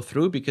to follow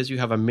through because you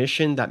have a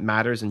mission that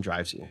matters and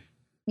drives you.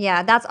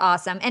 Yeah, that's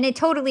awesome. And it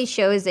totally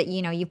shows that,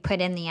 you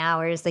put in the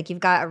hours, like you've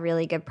got a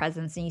really good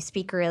presence and you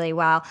speak really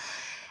well.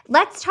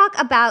 Let's talk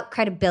about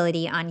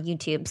credibility on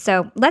YouTube.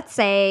 So let's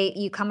say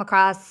you come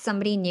across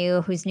somebody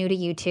new who's new to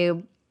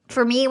YouTube.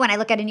 For me, when I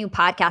look at a new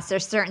podcast,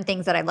 there's certain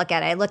things that I look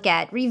at. I look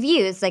at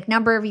reviews, like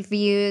number of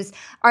reviews.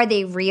 Are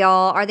they real?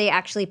 Are they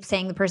actually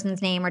saying the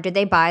person's name, or did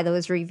they buy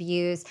those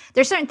reviews?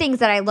 There's certain things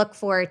that I look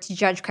for to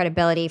judge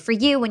credibility. For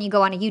you, when you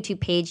go on a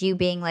YouTube page, you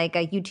being like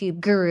a YouTube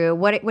guru,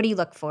 what do you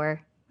look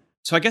for?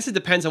 So I guess it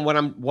depends on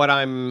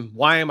why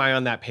am I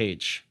on that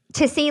page?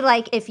 To see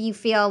like if you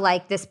feel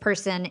like this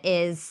person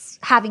is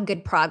having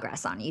good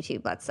progress on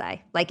YouTube, let's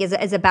say, like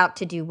is about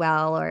to do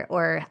well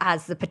or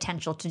has the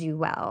potential to do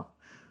well.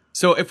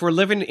 So if we're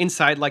living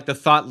inside like the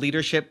thought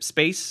leadership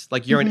space,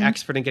 like you're an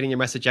expert in getting your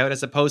message out,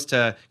 as opposed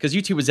to, because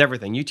YouTube is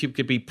everything. YouTube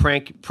could be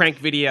prank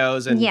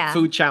videos and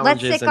food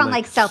challenges. Let's stick on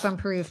like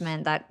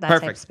self-improvement, that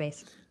type of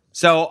space.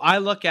 So I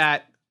look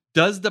at,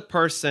 does the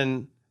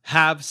person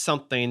have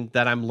something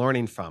that I'm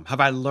learning from?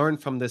 Have I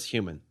learned from this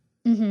human?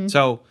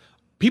 So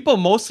people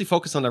mostly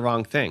focus on the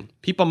wrong thing.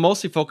 People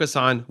mostly focus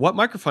on what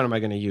microphone am I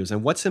going to use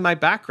and what's in my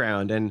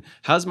background and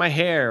how's my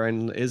hair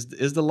and is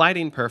the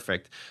lighting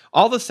perfect?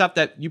 All the stuff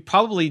that you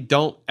probably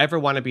don't ever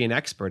want to be an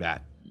expert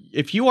at.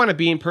 If you want to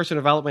be in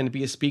personal development,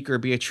 be a speaker,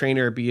 be a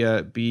trainer, be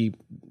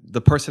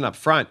the person up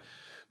front,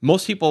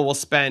 most people will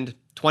spend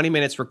 20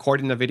 minutes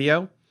recording the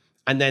video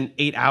and then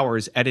 8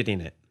 hours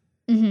editing it.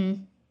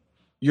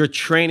 You're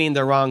training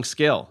the wrong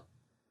skill.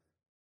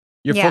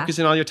 You're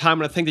focusing all your time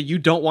on a thing that you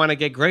don't want to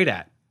get great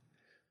at.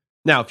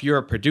 Now, if you're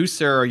a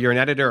producer or you're an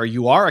editor or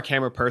you are a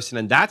camera person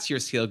and that's your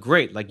skill,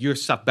 great. Like your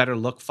stuff better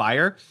look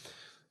fire.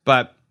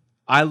 But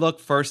I look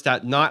first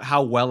at not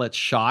how well it's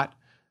shot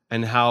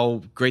and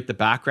how great the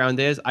background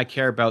is. I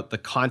care about the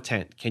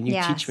content. Can you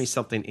teach me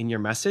something in your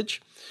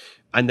message?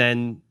 And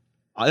then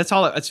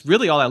that's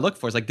really all I look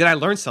for is like, did I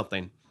learn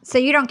something? So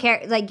you don't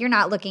care, like you're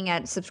not looking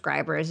at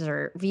subscribers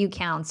or view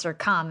counts or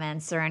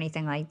comments or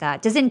anything like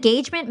that. Does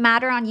engagement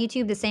matter on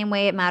YouTube the same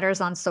way it matters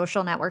on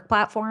social network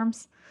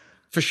platforms?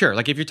 For sure.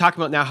 Like if you're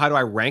talking about now, how do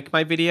I rank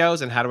my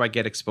videos and how do I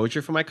get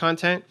exposure for my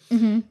content?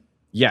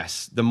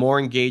 Yes, the more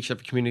engaged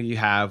of a community you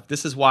have.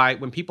 This is why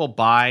when people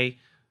buy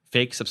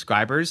fake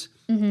subscribers,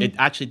 it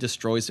actually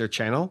destroys their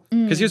channel.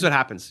 Because here's what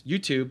happens.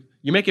 YouTube,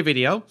 you make a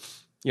video.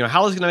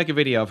 Hala's going to make a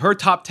video of her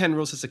top 10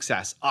 rules of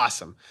success.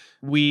 Awesome.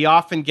 We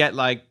often get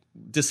like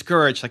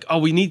discouraged, like, oh,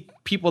 we need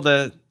people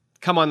to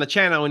come on the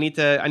channel. I need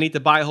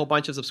to buy a whole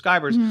bunch of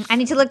subscribers. I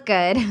need to look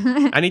good.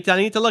 I need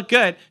to look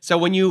good. So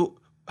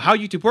how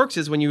YouTube works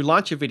is when you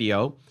launch a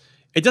video,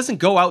 it doesn't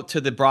go out to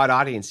the broad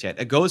audience yet.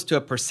 It goes to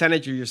a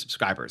percentage of your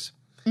subscribers.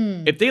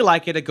 If they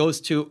like it, it goes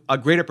to a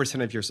greater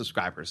percent of your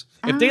subscribers.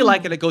 If they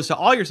like it, it goes to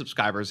all your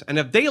subscribers. And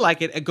if they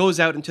like it, it goes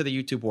out into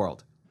the YouTube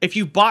world. If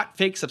you bought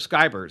fake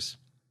subscribers,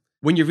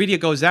 when your video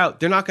goes out,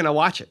 they're not going to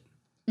watch it.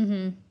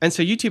 And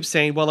so YouTube's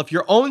saying, well, if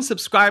your own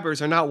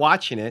subscribers are not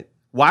watching it,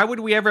 why would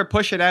we ever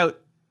push it out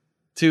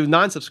to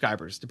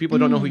non-subscribers, to people who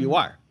don't know who you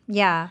are?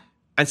 Yeah.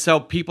 And so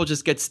people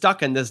just get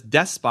stuck in this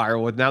death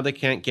spiral where now they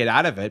can't get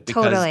out of it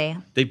because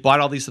they bought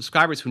all these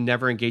subscribers who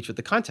never engage with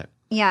the content.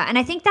 Yeah. And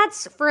I think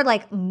that's for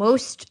like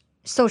most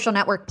social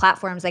network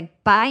platforms, like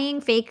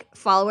buying fake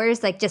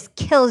followers, like just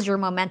kills your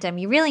momentum.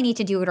 You really need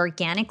to do it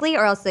organically,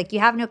 or else like you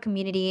have no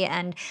community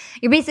and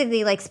you're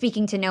basically like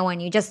speaking to no one.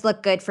 You just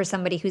look good for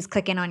somebody who's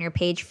clicking on your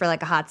page for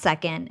like a hot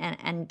second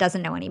and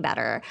doesn't know any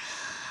better.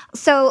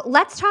 So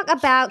let's talk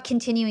about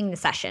continuing the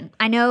session.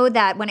 I know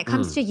that when it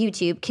comes to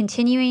YouTube,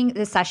 continuing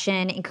the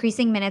session,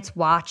 increasing minutes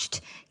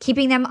watched,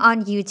 keeping them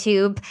on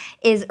YouTube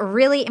is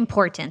really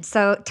important.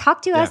 So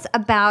talk to us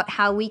about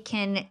how we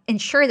can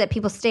ensure that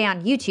people stay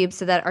on YouTube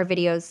so that our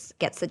videos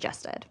get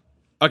suggested.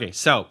 Okay,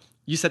 so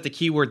you said the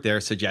key word there,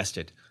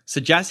 suggested.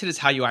 Suggested is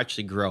how you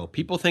actually grow.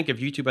 People think of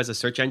YouTube as a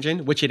search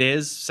engine, which it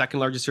is, second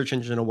largest search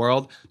engine in the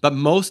world, but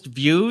most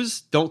views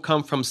don't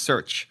come from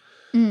search.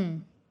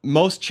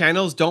 Most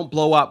channels don't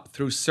blow up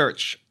through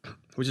search,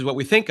 which is what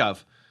we think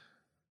of.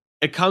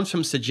 It comes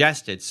from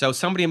suggested. So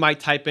somebody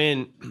might type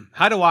in,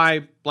 how do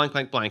I blank,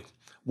 blank, blank?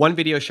 One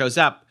video shows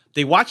up.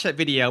 They watch that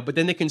video, but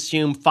then they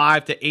consume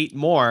 5 to 8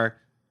 more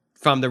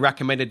from the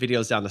recommended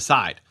videos down the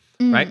side,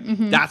 right?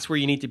 That's where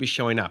you need to be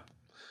showing up.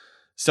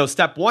 So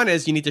step 1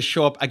 is you need to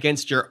show up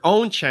against your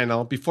own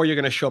channel before you're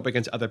going to show up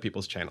against other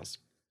people's channels.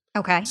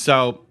 Okay.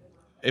 So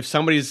if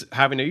somebody's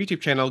having a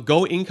YouTube channel,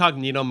 go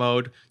incognito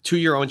mode to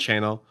your own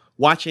channel,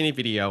 watch any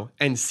video,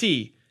 and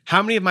see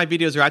how many of my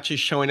videos are actually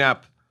showing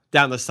up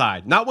down the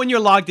side. Not when you're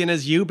logged in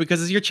as you,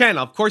 because it's your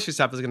channel. Of course your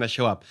stuff is going to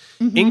show up.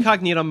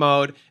 Incognito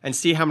mode, and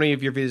see how many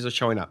of your videos are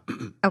showing up.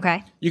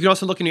 Okay. You can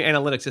also look in your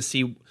analytics to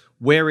see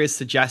where is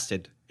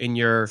suggested in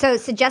your... So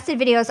suggested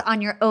videos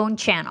on your own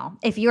channel,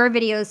 if your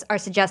videos are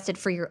suggested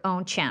for your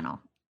own channel.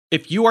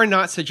 If you are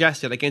not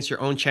suggested against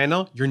your own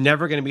channel, you're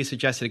never going to be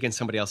suggested against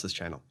somebody else's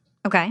channel.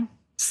 Okay.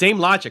 Same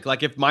logic.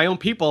 Like if my own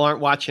people aren't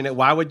watching it,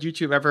 why would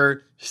YouTube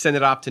ever send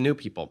it off to new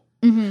people?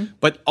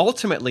 But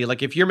ultimately,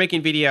 like if you're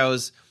making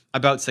videos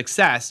about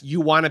success,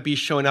 you want to be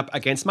showing up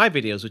against my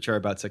videos, which are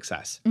about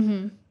success.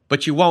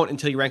 But you won't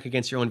until you rank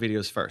against your own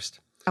videos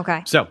first.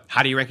 Okay. So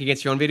how do you rank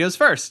against your own videos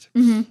first?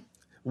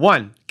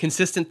 1,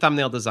 consistent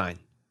thumbnail design.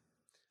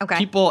 Okay.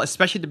 People,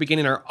 especially at the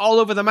beginning, are all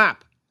over the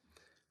map.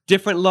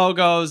 Different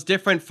logos,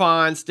 different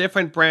fonts,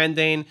 different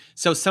branding.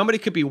 So somebody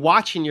could be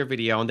watching your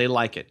video and they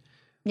like it.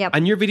 Yep.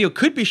 And your video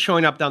could be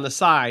showing up down the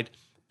side,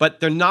 but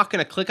they're not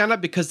going to click on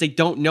it because they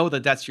don't know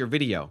that that's your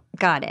video.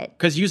 Got it.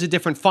 Because use a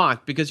different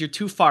font because you're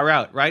too far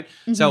out, right?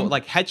 So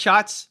like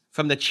headshots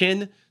from the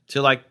chin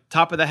to like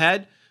top of the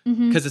head,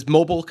 because it's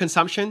mobile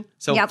consumption.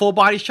 So full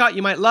body shot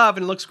you might love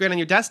and it looks great on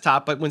your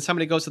desktop, but when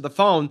somebody goes to the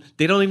phone,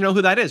 they don't even know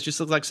who that is. Just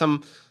looks like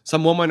some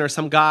woman or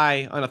some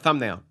guy on a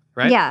thumbnail,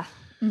 right? Yeah.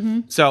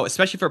 So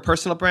especially for a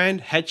personal brand,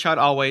 headshot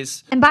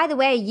always. And by the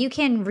way, you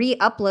can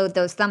re-upload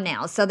those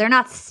thumbnails. So they're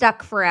not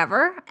stuck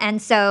forever.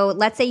 And so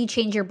let's say you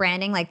change your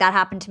branding, like that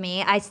happened to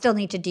me. I still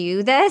need to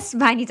do this.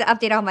 I need to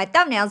update all my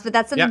thumbnails, but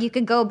that's something you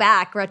can go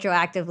back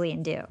retroactively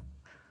and do.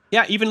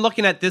 Yeah, even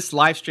looking at this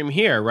live stream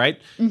here, right?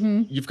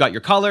 You've got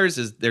your colors.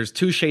 There's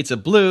 2 shades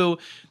of blue.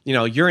 You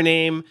know, your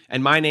name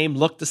and my name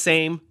look the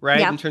same, right?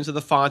 In terms of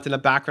the font and the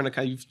background.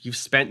 You've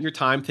spent your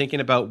time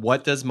thinking about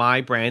what does my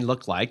brand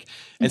look like.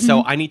 And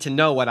so I need to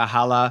know what a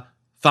Hala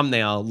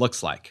thumbnail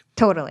looks like.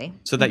 Totally.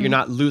 So that you're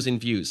not losing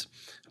views.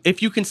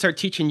 If you can start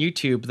teaching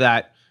YouTube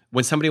that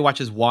when somebody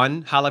watches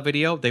 1 Hala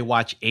video, they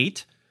watch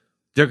 8,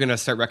 they're going to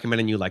start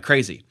recommending you like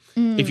crazy.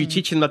 If you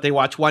teach them that they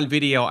watch 1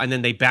 video and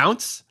then they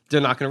bounce, they're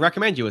not going to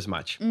recommend you as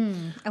much.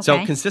 Okay.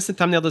 So consistent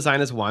thumbnail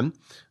design is 1.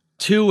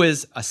 2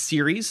 is a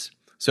series.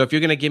 So if you're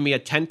going to give me a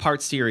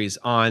 10-part series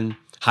on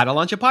how to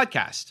launch a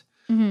podcast,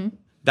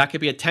 that could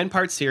be a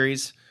 10-part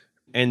series,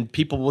 and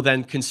people will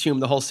then consume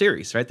the whole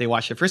series, right? They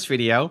watch the first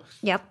video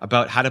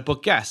about how to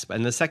book guests,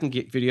 and the second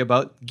video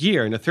about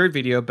gear, and the third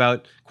video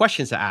about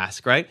questions to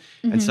ask, right?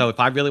 And so if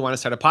I really want to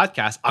start a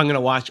podcast, I'm going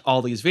to watch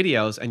all these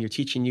videos, and you're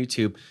teaching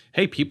YouTube,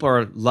 hey, people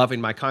are loving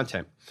my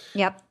content.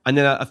 And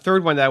then a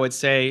third one that I would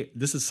say,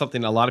 this is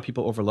something a lot of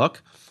people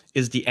overlook,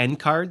 is the end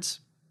cards.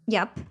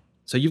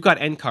 So you've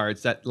got end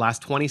cards that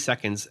last 20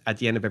 seconds at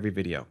the end of every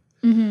video.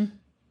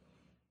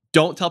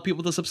 Don't tell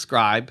people to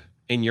subscribe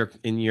in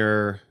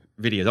your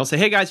video. Don't say,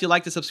 hey guys, you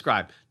like to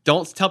subscribe.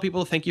 Don't tell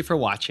people thank you for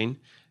watching.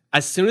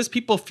 As soon as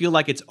people feel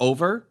like it's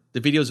over, the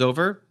video's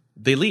over,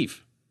 they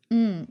leave.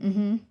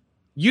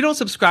 You don't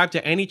subscribe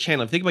to any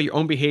channel. Think about your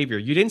own behavior.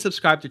 You didn't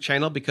subscribe to a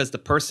channel because the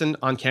person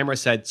on camera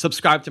said,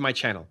 subscribe to my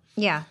channel.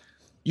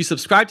 You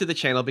subscribe to the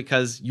channel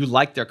because you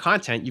like their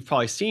content. You've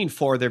probably seen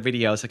 4 of their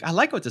videos. Like, I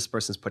like what this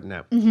person's putting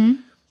out.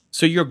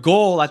 So your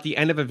goal at the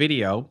end of a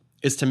video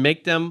is to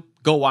make them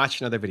go watch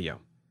another video.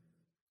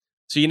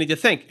 So you need to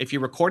think, if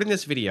you're recording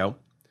this video,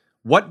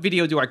 what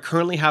video do I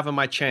currently have on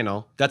my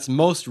channel that's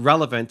most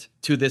relevant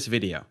to this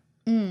video?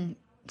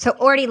 So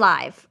already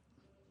live.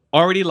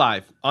 Already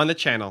live on the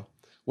channel.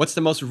 What's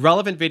the most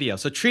relevant video?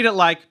 So treat it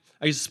like,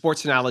 I use a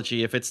sports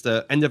analogy. If it's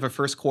the end of a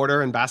first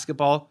quarter in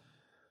basketball,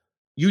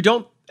 you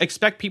don't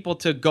expect people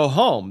to go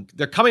home.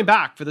 They're coming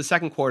back for the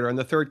second quarter and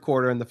the third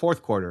quarter and the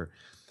fourth quarter.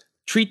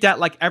 Treat that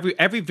like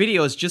every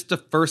video is just the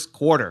first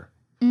quarter.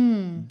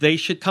 They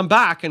should come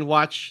back and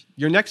watch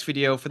your next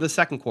video for the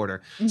second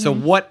quarter. So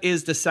what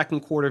is the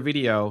second quarter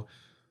video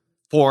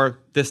for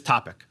this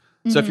topic?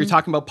 So if you're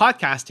talking about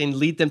podcasting,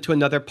 lead them to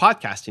another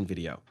podcasting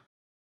video.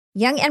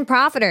 Young and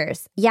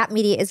Profiters. Yap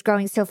Media is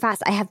growing so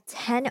fast. I have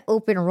 10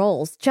 open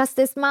roles just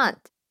this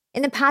month.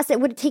 In the past, it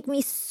would take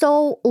me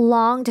so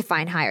long to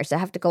find hires. I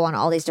have to go on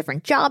all these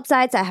different job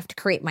sites. I have to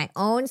create my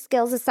own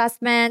skills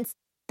assessments.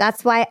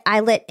 That's why I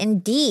let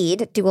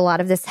Indeed do a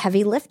lot of this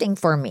heavy lifting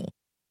for me.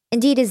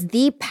 Indeed is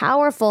the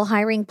powerful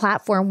hiring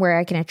platform where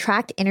I can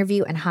attract,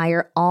 interview, and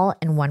hire all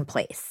in one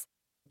place.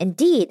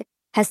 Indeed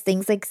has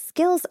things like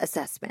skills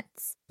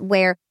assessments,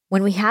 where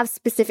when we have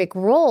specific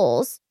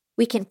roles,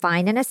 we can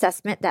find an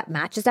assessment that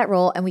matches that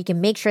role and we can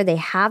make sure they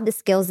have the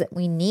skills that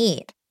we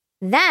need.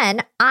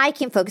 Then I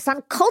can focus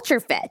on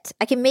culture fit.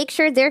 I can make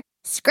sure they're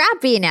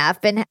scrappy enough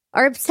and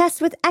are obsessed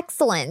with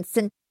excellence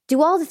and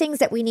do all the things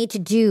that we need to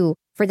do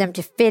for them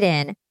to fit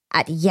in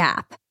at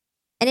Yap.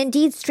 And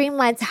Indeed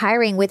streamlines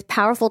hiring with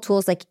powerful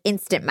tools like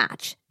Instant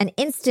Match. An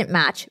Instant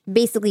Match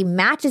basically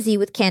matches you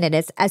with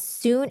candidates as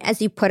soon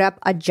as you put up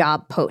a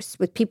job post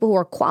with people who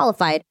are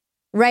qualified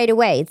right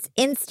away. It's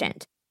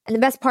instant. And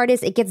the best part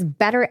is it gets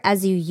better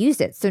as you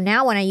use it. So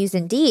now when I use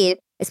Indeed,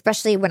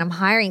 especially when I'm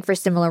hiring for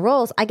similar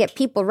roles, I get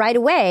people right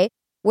away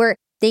where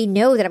they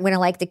know that I'm going to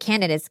like the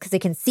candidates because they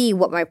can see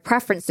what my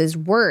preferences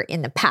were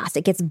in the past.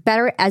 It gets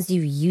better as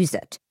you use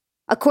it.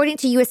 According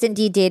to US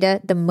Indeed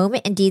data, the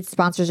moment Indeed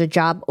sponsors a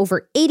job,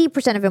 over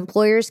 80% of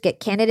employers get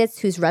candidates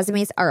whose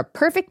resumes are a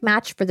perfect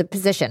match for the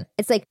position.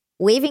 It's like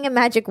waving a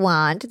magic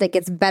wand that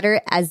gets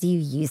better as you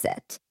use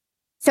it.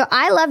 So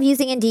I love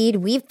using Indeed.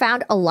 We've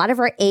found a lot of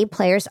our A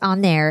players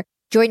on there.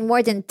 Join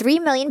more than 3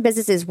 million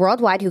businesses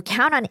worldwide who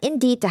count on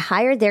Indeed to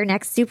hire their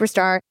next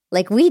superstar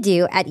like we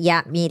do at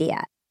Yap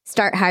Media.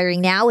 Start hiring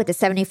now with a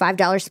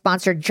 $75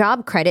 sponsored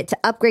job credit to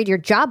upgrade your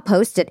job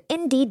post at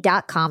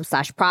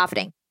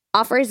Indeed.com/profiting.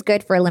 Offer is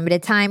good for a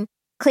limited time.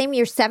 Claim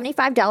your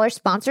 $75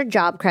 sponsored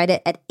job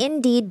credit at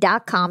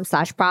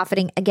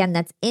Indeed.com/profiting. Again,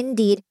 that's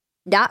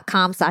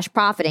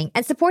Indeed.com/profiting.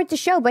 And support the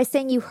show by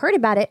saying you heard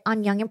about it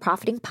on Young and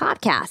Profiting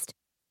Podcast.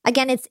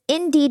 Again, it's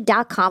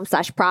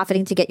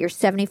Indeed.com/profiting to get your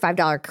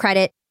 $75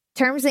 credit.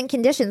 Terms and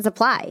conditions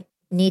apply.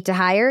 Need to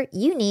hire?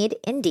 You need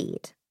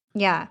Indeed.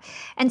 Yeah.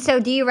 And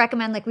so do you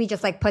recommend we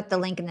just put the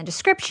link in the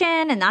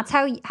description and that's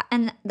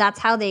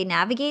how they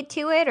navigate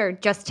to it, or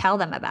just tell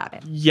them about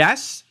it?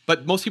 Yes,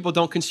 but most people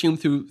don't consume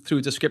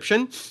through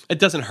description. It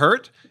doesn't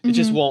hurt. It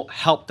just won't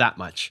help that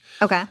much.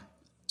 Okay.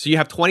 So you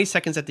have 20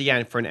 seconds at the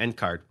end for an end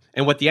card.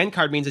 And what the end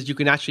card means is you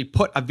can actually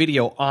put a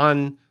video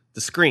on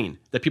the screen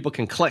that people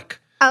can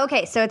click. Oh,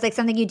 okay. So it's like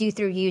something you do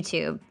through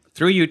YouTube.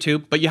 Through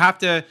YouTube, but you have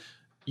to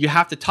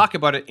talk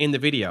about it in the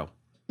video.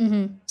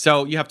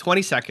 So you have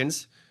 20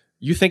 seconds.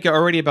 You think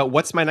already about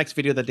what's my next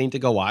video that they need to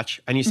go watch.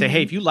 And you say,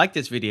 hey, if you like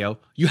this video,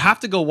 you have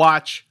to go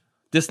watch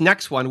this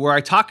next one where I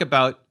talk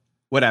about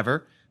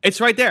whatever. It's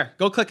right there.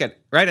 Go click it,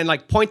 right?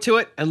 And point to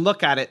it and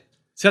look at it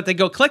so that they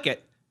go click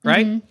it,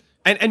 right?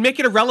 And make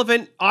it a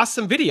relevant,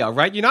 awesome video,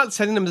 right? You're not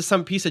sending them to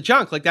some piece of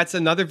junk. That's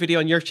another video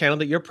on your channel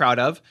that you're proud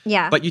of.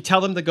 Yeah. But you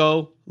tell them to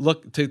go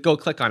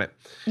click on it.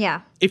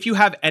 Yeah. If you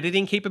have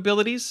editing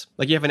capabilities,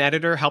 you have an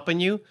editor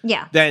helping you,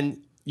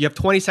 then you have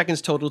 20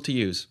 seconds total to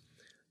use.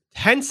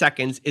 10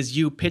 seconds is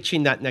you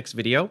pitching that next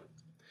video.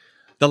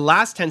 The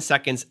last 10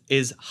 seconds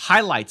is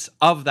highlights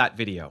of that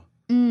video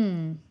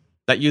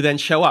that you then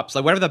show up.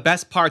 So whatever the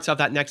best parts of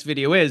that next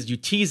video is, you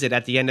tease it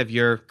at the end of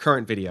your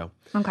current video.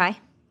 Okay.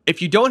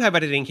 If you don't have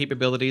editing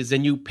capabilities,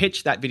 then you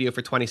pitch that video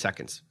for 20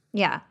 seconds.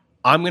 Yeah.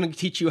 I'm going to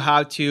teach you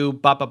how to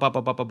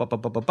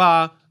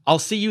I'll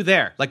see you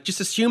there. Just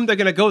assume they're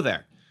going to go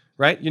there,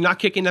 right? You're not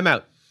kicking them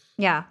out.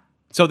 Yeah.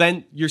 So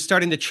then you're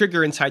starting to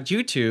trigger inside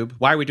YouTube.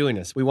 Why are we doing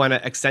this? We want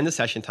to extend the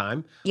session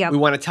time. Yep. We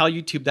want to tell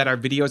YouTube that our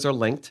videos are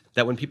linked,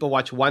 that when people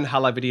watch one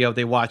Hala video,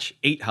 they watch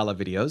 8 Hala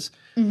videos.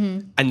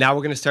 And now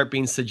we're going to start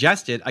being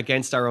suggested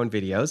against our own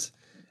videos.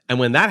 And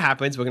when that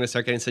happens, we're going to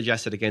start getting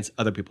suggested against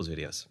other people's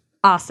videos.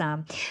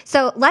 Awesome.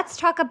 So let's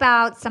talk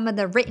about some of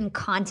the written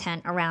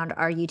content around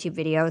our YouTube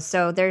videos.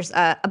 So there's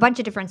a bunch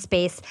of different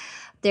space.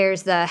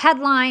 There's the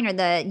headline or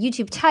the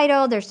YouTube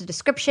title. There's the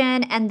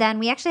description. And then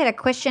we actually had a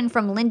question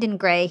from Lyndon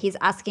Gray. He's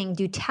asking,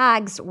 do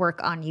tags work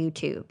on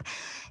YouTube?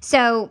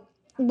 So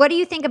what do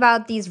you think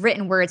about these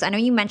written words? I know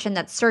you mentioned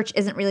that search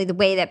isn't really the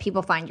way that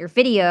people find your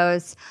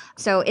videos.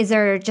 So is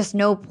there just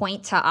no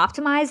point to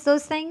optimize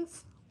those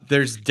things?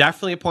 There's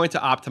definitely a point to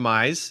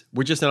optimize.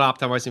 We're just not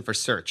optimizing for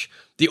search.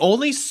 The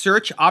only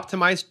search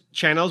optimized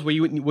channels where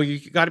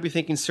you got to be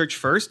thinking search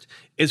first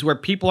is where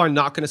people are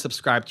not going to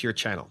subscribe to your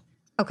channel.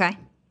 Okay.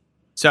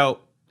 So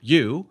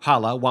you,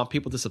 Hala, want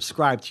people to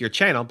subscribe to your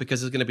channel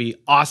because there's going to be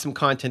awesome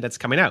content that's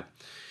coming out.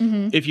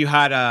 If you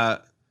had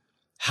a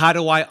how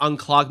do I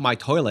unclog my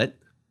toilet,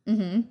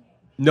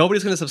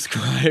 nobody's going to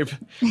subscribe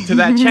to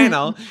that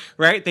channel,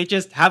 right? They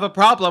just have a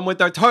problem with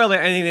their toilet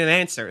and need an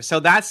answer.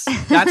 So that's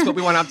what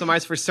we want to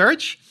optimize for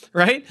search,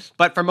 right?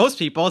 But for most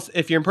people,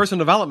 if you're in personal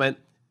development,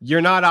 you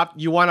want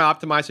to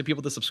optimize for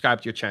people to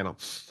subscribe to your channel.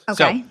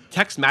 Okay. So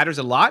text matters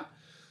a lot,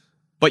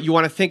 but you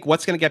want to think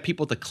what's going to get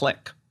people to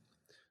click.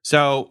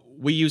 So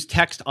we use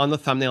text on the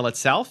thumbnail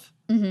itself.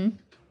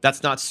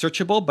 That's not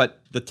searchable,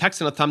 but the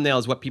text on the thumbnail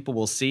is what people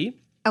will see.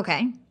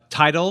 Okay.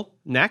 Title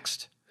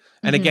next.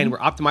 And again, we're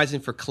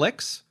optimizing for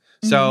clicks.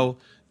 So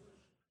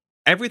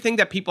everything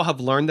that people have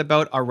learned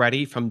about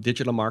already from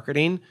digital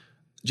marketing,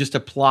 just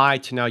apply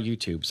to now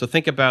YouTube. So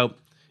think about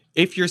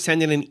if you're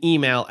sending an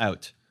email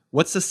out,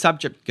 what's the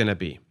subject going to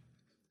be?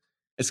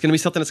 It's going to be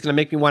something that's going to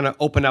make me want to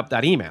open up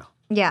that email.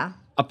 Yeah.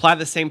 Apply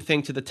the same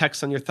thing to the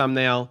text on your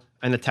thumbnail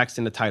and the text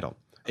in the title.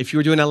 If you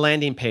were doing a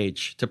landing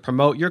page to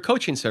promote your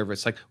coaching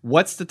service, like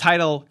what's the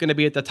title going to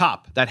be at the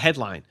top, that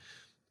headline?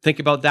 Think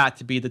about that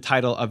to be the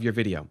title of your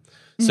video.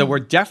 So we're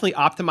definitely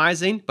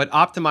optimizing, but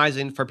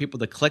optimizing for people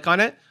to click on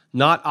it,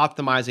 not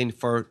optimizing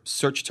for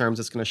search terms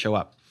that's going to show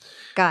up.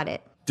 Got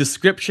it.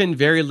 Description,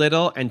 very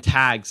little, and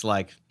tags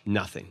like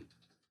nothing.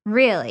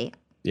 Really?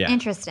 Yeah.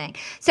 Interesting.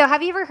 So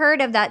have you ever heard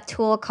of that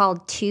tool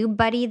called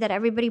TubeBuddy that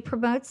everybody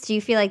promotes? Do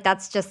you feel like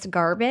that's just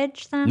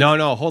garbage then?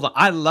 No, hold on.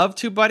 I love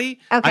TubeBuddy.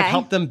 Okay. I've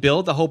helped them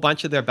build a whole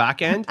bunch of their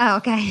back end. Oh,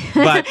 okay.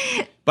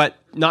 but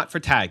not for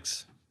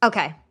tags.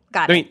 Okay.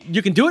 Got I it. mean,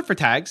 you can do it for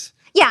tags.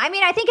 Yeah, I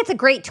mean, I think it's a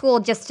great tool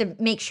just to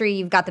make sure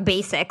you've got the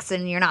basics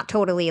and you're not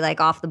totally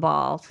like off the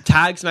ball.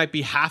 Tags might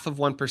be half of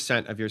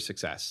 1% of your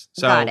success.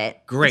 So Got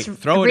it. Great. It's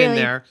Throw it in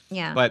there.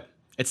 Yeah. But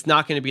it's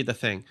not going to be the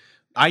thing.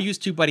 I use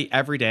TubeBuddy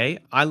every day.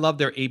 I love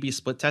their A/B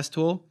split test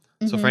tool.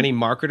 So for any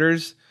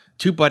marketers,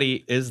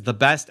 TubeBuddy is the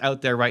best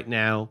out there right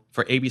now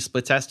for A/B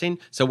split testing.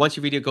 So once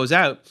your video goes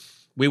out,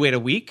 we wait a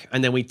week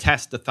and then we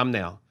test the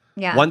thumbnail.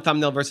 Yeah. One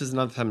thumbnail versus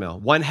another thumbnail,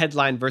 one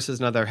headline versus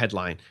another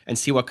headline, and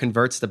see what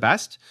converts the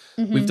best.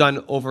 We've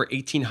done over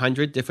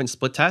 1,800 different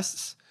split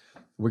tests.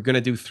 We're going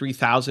to do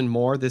 3,000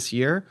 more this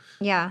year.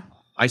 Yeah.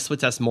 I split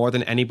test more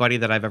than anybody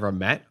that I've ever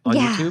met on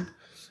Yeah. YouTube.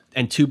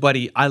 And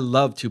TubeBuddy, I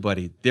love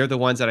TubeBuddy. They're the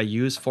ones that I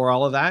use for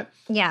all of that,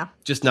 Yeah.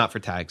 just not for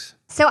tags.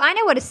 So I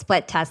know what a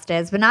split test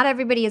is, but not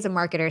everybody is a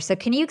marketer. So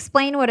can you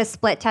explain what a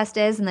split test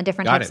is and the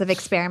different Got types it. of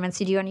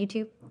experiments you do on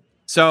YouTube?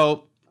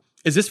 So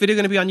is this video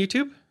going to be on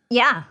YouTube?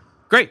 Yeah.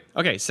 Great.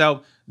 Okay,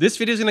 so this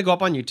video is going to go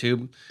up on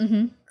YouTube.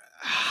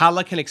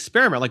 Hala can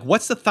experiment. Like,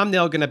 what's the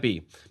thumbnail going to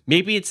be?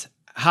 Maybe it's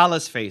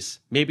Hala's face.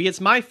 Maybe it's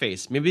my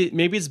face. Maybe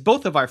it's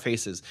both of our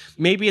faces.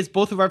 Maybe it's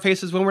both of our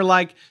faces when we're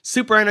like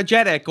super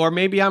energetic, or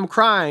maybe I'm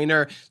crying,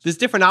 or there's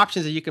different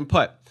options that you can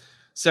put.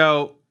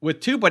 So with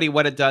TubeBuddy,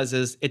 what it does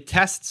is it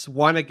tests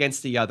one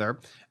against the other,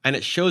 and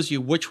it shows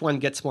you which one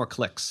gets more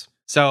clicks.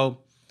 So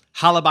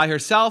Hala by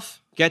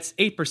herself gets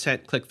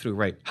 8% click-through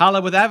rate.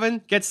 Hala with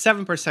Evan gets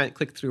 7%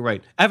 click-through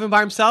rate. Evan by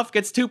himself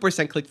gets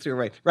 2% click-through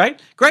rate,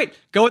 right? Great.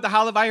 Go with the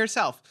Hala by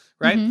herself,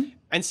 right?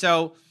 And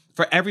so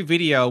for every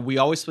video, we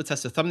always split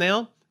test the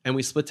thumbnail and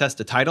we split test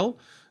the title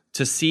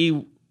to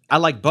see, I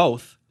like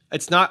both.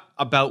 It's not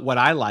about what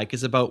I like,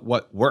 it's about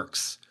what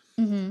works.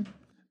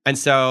 And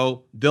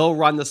so they'll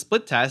run the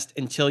split test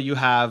until you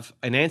have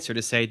an answer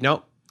to say,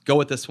 no, go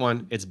with this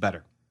one, it's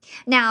better.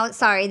 Now,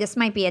 sorry, this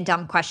might be a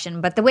dumb question,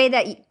 but the way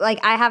that,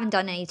 like, I haven't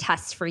done any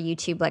tests for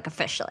YouTube, like,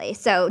 officially.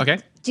 So Okay.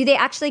 do they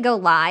actually go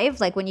live?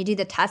 Like, when you do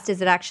the test,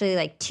 is it actually,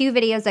 like, 2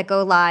 videos that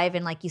go live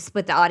and, like, you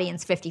split the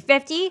audience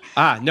 50-50?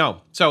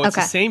 No. So it's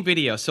Okay. the same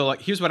video. So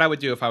like, here's what I would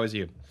do if I was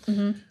you.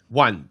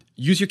 One,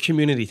 use your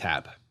community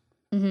tab.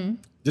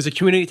 There's a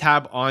community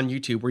tab on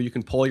YouTube where you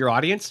can poll your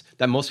audience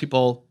that most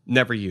people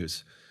never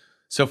use.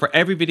 So for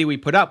every video we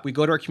put up, we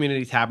go to our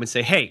community tab and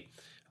say, hey,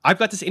 I've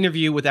got this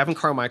interview with Evan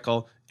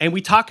Carmichael, and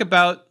we talk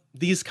about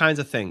these kinds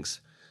of things.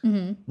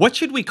 What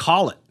should we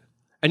call it?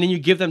 And then you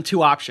give them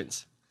 2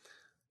 options.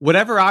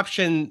 Whatever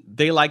option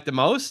they like the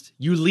most,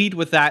 you lead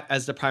with that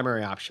as the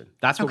primary option.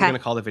 That's what we're Okay. going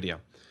to call the video.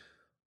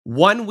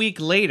 1 week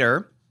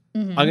later,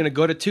 I'm going to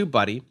go to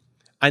TubeBuddy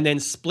and then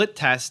split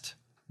test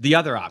the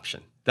other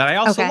option that I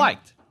also Okay.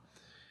 liked.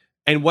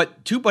 And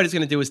what TubeBuddy is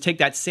going to do is take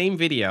that same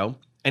video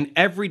and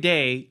every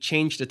day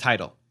change the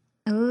title.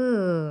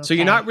 Ooh. So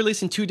you're not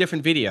releasing 2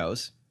 different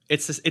videos.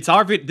 It's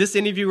our this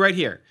interview right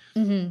here.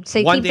 So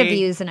you one keep day- the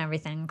views and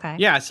everything. Okay.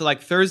 Yeah, so like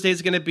Thursday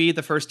is going to be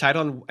the first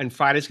title, and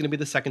Friday is going to be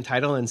the second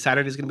title, and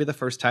Saturday is going to be the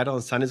first title,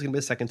 and Sunday is going to be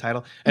the second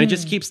title, and it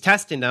just keeps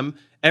testing them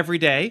every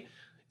day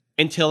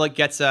until it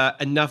gets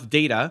enough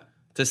data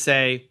to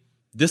say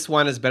this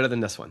one is better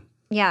than this one.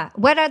 Yeah.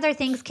 What other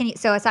things can you,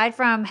 so aside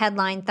from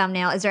headline,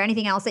 thumbnail, is there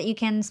anything else that you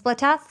can split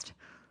test?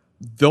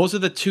 Those are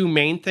the 2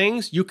 main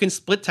things. You can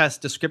split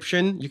test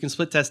description. You can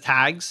split test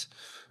tags.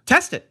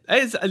 Test it.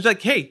 It's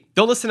like, hey,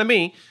 don't listen to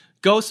me.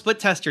 Go split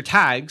test your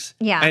tags.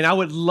 Yeah. And I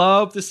would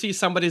love to see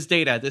somebody's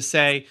data to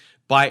say,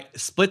 by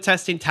split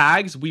testing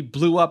tags, we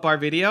blew up our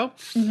video.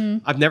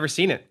 I've never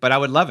seen it, but I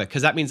would love it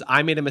because that means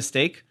I made a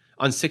mistake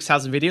on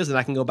 6,000 videos and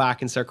I can go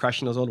back and start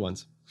crushing those old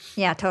ones.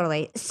 Yeah,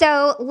 totally.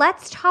 So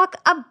let's talk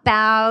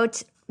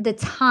about the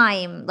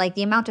time, like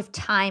the amount of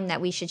time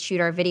that we should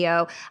shoot our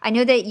video. I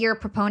know that you're a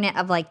proponent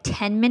of like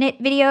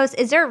 10-minute videos.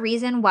 Is there a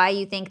reason why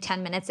you think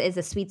 10 minutes is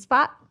a sweet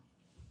spot?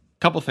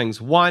 Couple things.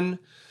 One,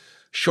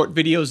 short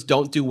videos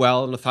don't do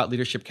well in the thought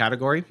leadership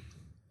category.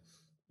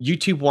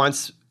 YouTube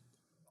wants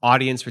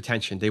audience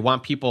retention. They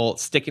want people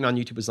sticking on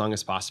YouTube as long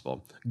as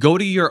possible. Go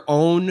to your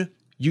own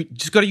You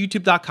just go to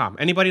youtube.com.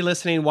 Anybody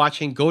listening,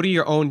 watching, go to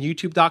your own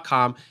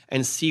youtube.com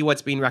and see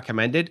what's being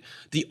recommended.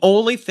 The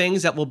only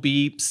things that will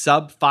be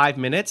sub 5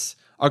 minutes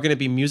are going to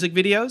be music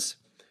videos,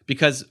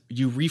 because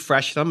you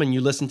refresh them and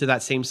you listen to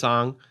that same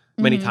song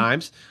many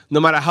times. No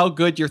matter how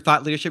good your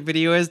thought leadership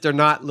video is, they're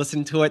not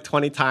listening to it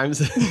 20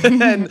 times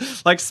and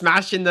like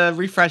smashing the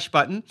refresh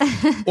button.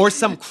 Or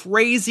some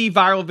crazy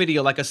viral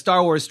video like a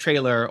Star Wars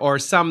trailer or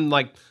some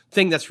like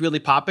thing that's really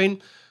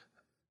popping.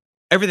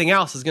 Everything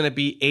else is going to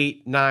be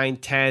 8, 9,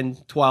 10,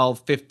 12,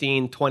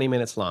 15, 20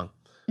 minutes long.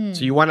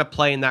 So you want to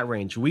play in that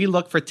range. We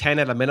look for 10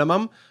 at a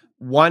minimum.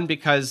 One,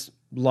 because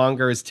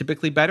longer is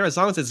typically better, as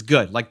long as it's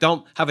good. Like,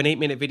 don't have an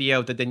 8-minute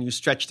video that then you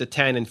stretch to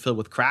 10 and fill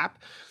with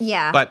crap.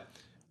 Yeah. But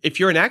if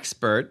you're an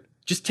expert,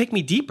 just take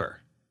me deeper.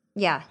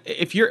 Yeah.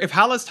 If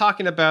Hala's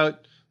talking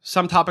about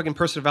some topic in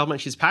personal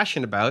development she's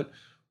passionate about,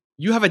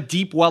 you have a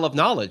deep well of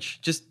knowledge.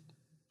 Just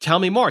tell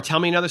me more. Tell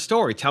me another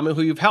story. Tell me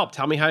who you've helped.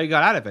 Tell me how you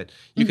got out of it.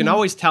 You can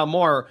always tell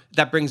more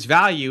that brings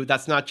value.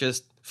 That's not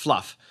just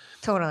fluff.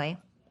 Totally.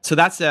 So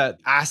that's an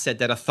asset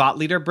that a thought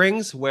leader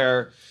brings,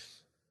 where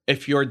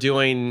if you're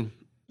doing,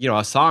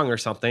 a song or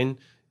something,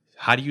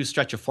 how do you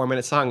stretch a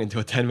 4-minute song into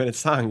a 10-minute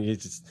song?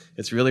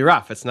 It's really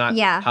rough. It's not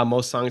how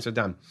most songs are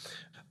done.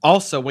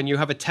 Also, when you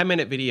have a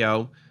 10-minute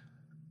video,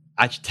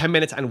 at 10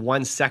 minutes and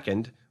 1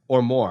 second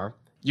or more,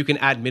 you can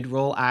add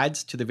mid-roll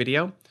ads to the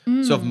video.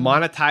 So if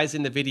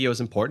monetizing the video is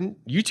important,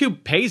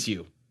 YouTube pays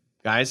you,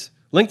 guys.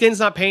 LinkedIn's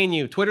not paying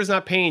you. Twitter's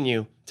not paying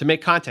you to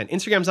make content.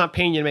 Instagram's not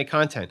paying you to make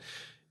content.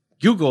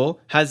 Google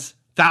has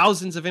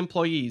thousands of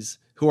employees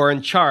who are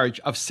in charge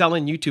of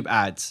selling YouTube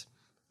ads,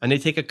 and they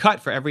take a cut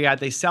for every ad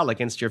they sell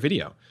against your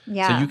video.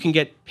 Yeah. So you can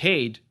get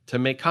paid to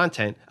make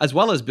content as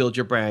well as build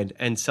your brand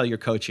and sell your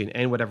coaching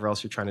and whatever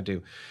else you're trying to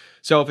do.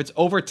 So if it's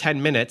over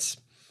 10 minutes,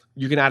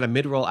 you can add a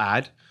mid-roll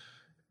ad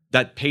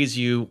that pays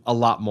you a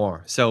lot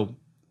more. So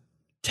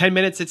 10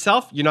 minutes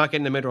itself, you're not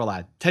getting a mid-roll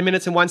ad. 10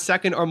 minutes and 1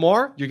 second or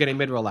more, you're getting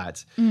mid-roll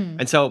ads.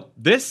 And so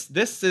this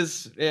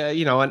is,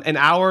 an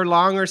hour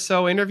long or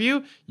so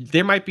interview.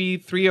 There might be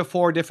 3 or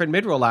 4 different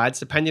mid-roll ads,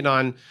 depending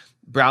on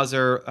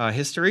browser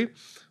history,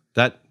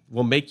 that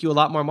will make you a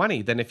lot more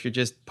money than if you're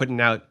just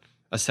putting out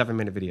a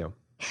 7-minute video.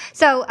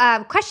 So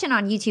question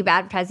on YouTube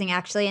advertising,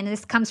 actually, and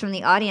this comes from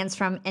the audience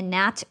from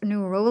Anat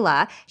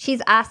Nurula.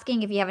 She's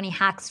asking if you have any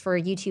hacks for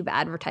YouTube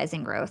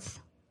advertising growth.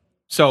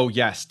 So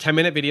yes,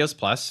 10-minute videos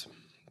plus.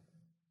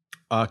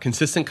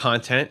 Consistent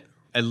content,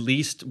 at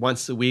least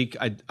once a week.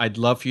 I'd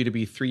love for you to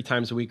be 3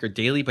 times a week or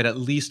daily, but at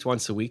least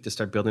once a week to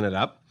start building it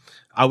up.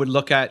 I would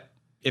look at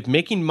if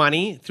making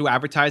money through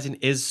advertising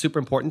is super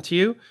important to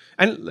you,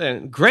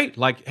 and great.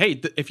 Like,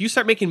 hey, if you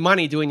start making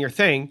money doing your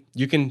thing,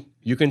 you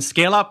can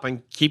scale up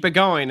and keep it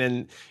going.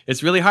 And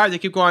it's really hard to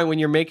keep going when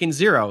you're making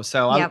 0.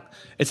 So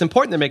it's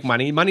important to make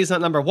money. Money is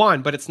not number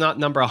 1, but it's not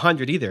number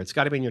 100 either. It's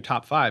got to be in your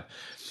top 5.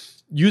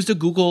 Use the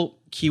Google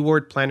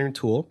Keyword Planner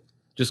tool.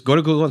 Just go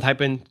to Google and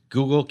type in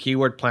Google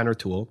Keyword Planner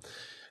tool.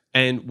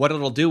 And what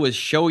it'll do is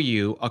show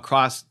you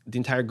across the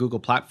entire Google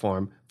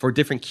platform for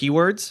different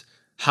keywords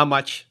how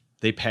much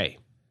they pay.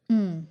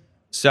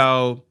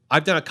 So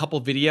I've done a couple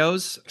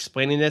videos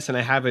explaining this, and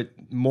I have it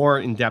more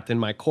in depth in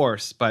my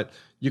course, but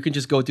you can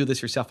just go do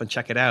this yourself and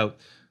check it out.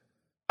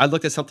 I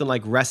looked at something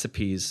like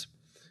recipes,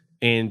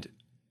 and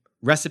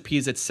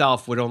recipes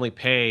itself would only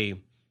pay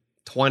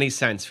 20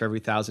 cents for every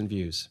 1,000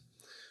 views.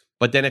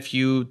 But then if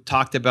you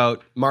talked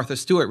about Martha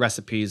Stewart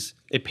recipes,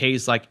 it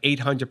pays like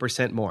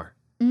 800% more.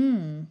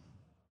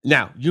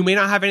 Now, you may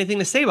not have anything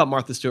to say about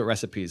Martha Stewart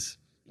recipes.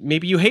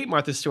 Maybe you hate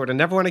Martha Stewart and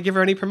never want to give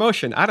her any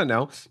promotion. I don't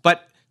know.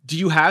 But do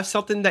you have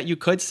something that you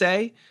could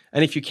say?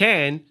 And if you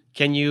can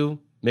you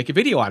make a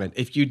video on it?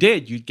 If you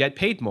did, you'd get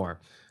paid more.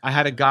 I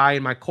had a guy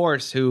in my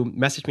course who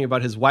messaged me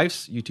about his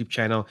wife's YouTube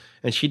channel,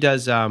 and she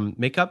does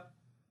makeup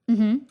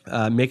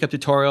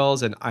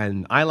tutorials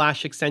and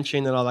eyelash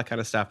extension and all that kind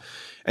of stuff.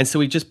 And so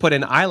we just put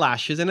in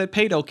eyelashes, and it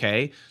paid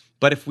okay.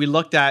 But if we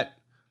looked at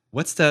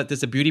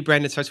there's a beauty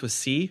brand that starts with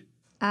C.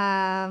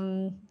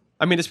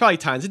 I mean, there's probably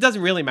tons. It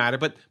doesn't really matter,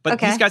 but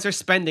okay. These guys are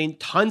spending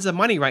tons of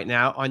money right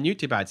now on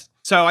YouTube ads.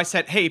 So I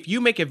said, hey, if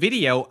you make a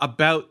video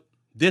about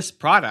this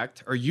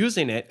product or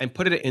using it and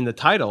put it in the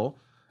title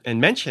and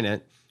mention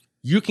it,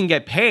 you can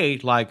get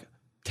paid like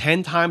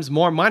 10 times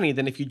more money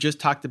than if you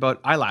just talked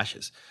about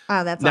eyelashes.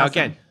 Oh, that's now, awesome.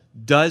 Again,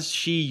 does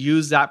she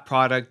use that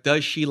product?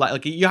 Does she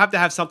like you have to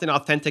have something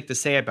authentic to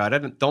say about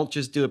it. And don't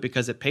just do it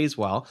because it pays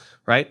well,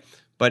 right?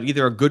 But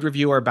either a good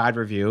review or a bad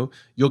review,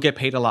 you'll get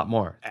paid a lot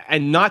more.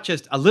 And not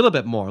just a little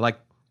bit more, like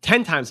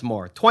 10 times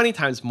more, 20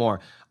 times more,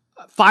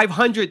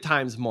 500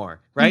 times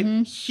more, right?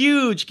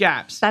 Huge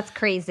gaps. That's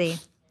crazy.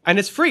 And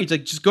it's free.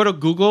 Like, just go to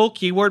Google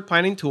Keyword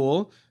Planning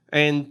Tool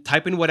and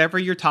type in whatever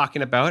you're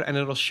talking about, and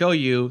it'll show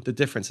you the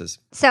differences.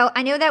 So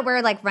I know that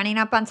we're like running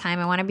up on time.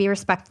 I want to be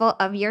respectful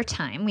of your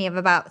time. We have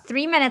about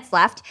 3 minutes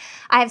left.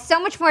 I have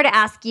so much more to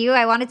ask you.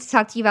 I wanted to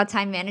talk to you about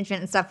time management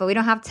and stuff, but we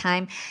don't have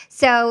time.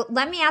 So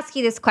let me ask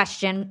you this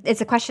question.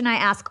 It's a question I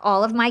ask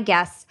all of my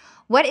guests.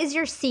 What is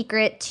your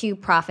secret to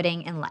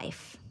profiting in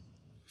life?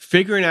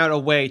 figuring out a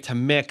way to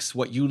mix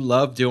what you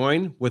love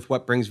doing with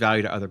what brings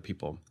value to other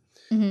people.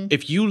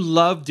 If you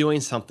love doing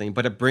something,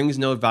 but it brings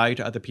no value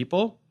to other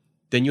people,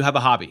 then you have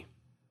a hobby.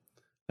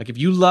 Like if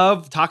you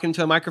love talking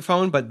to a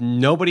microphone, but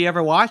nobody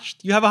ever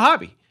watched, you have a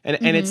hobby.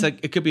 And it's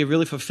like, it could be a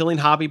really fulfilling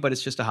hobby, but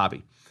it's just a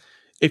hobby.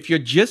 If you're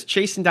just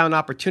chasing down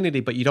opportunity,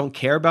 but you don't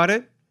care about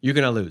it, you're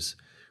going to lose.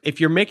 If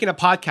you're making a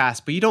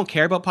podcast, but you don't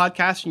care about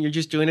podcasting, you're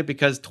just doing it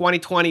because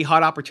 2020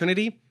 hot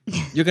opportunity,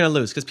 you're going to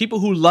lose. Because people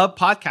who love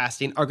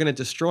podcasting are going to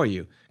destroy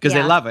you because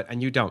they love it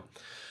and you don't.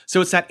 So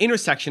it's that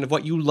intersection of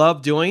what you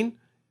love doing,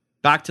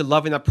 back to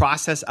loving the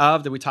process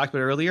of that we talked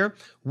about earlier,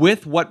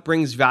 with what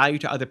brings value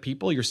to other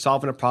people. You're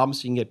solving a problem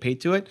so you can get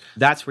paid to it.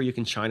 That's where you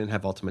can shine and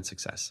have ultimate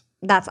success.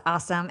 That's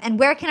awesome. And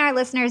where can our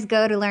listeners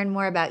go to learn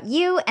more about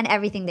you and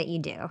everything that you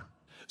do?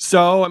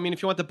 So, I mean,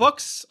 if you want the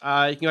books,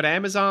 you can go to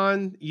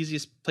Amazon,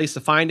 easiest place to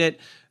find it.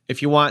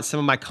 If you want some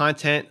of my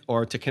content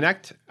or to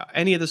connect,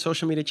 any of the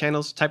social media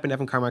channels, type in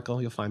Evan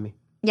Carmichael, you'll find me.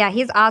 Yeah,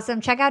 he's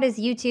awesome. Check out his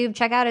YouTube,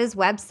 check out his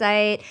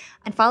website,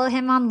 and follow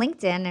him on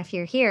LinkedIn if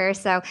you're here.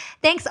 So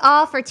thanks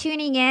all for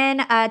tuning in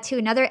to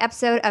another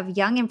episode of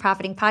Young and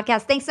Profiting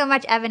Podcast. Thanks so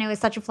much, Evan. It was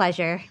such a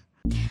pleasure.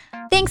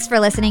 Thanks for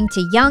listening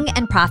to Young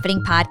and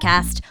Profiting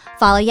Podcast.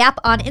 Follow Yap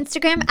on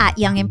Instagram at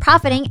Young and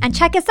Profiting and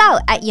check us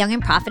out at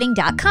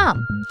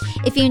youngandprofiting.com.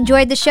 If you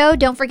enjoyed the show,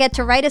 don't forget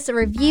to write us a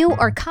review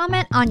or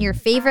comment on your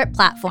favorite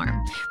platform.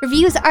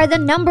 Reviews are the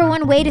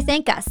 #1 way to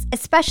thank us,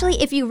 especially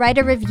if you write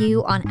a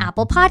review on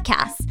Apple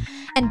Podcasts.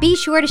 And be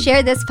sure to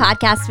share this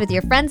podcast with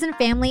your friends and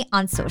family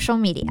on social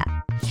media.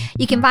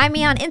 You can find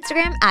me on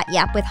Instagram at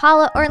Yap with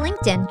Hala or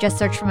LinkedIn. Just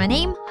search for my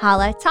name,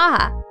 Hala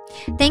Taha.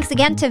 Thanks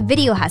again to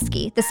Video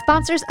Husky, the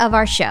sponsors of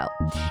our show.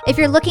 If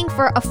you're looking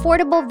for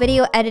affordable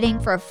video editing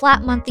for a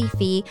flat monthly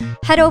fee,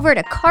 head over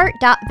to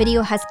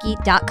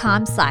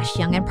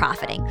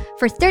cart.videohusky.com/youngandprofiting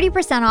for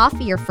 30% off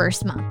your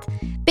first month.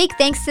 Big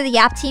thanks to the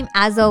Yap team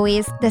as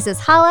always. This is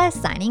Hala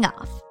signing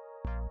off.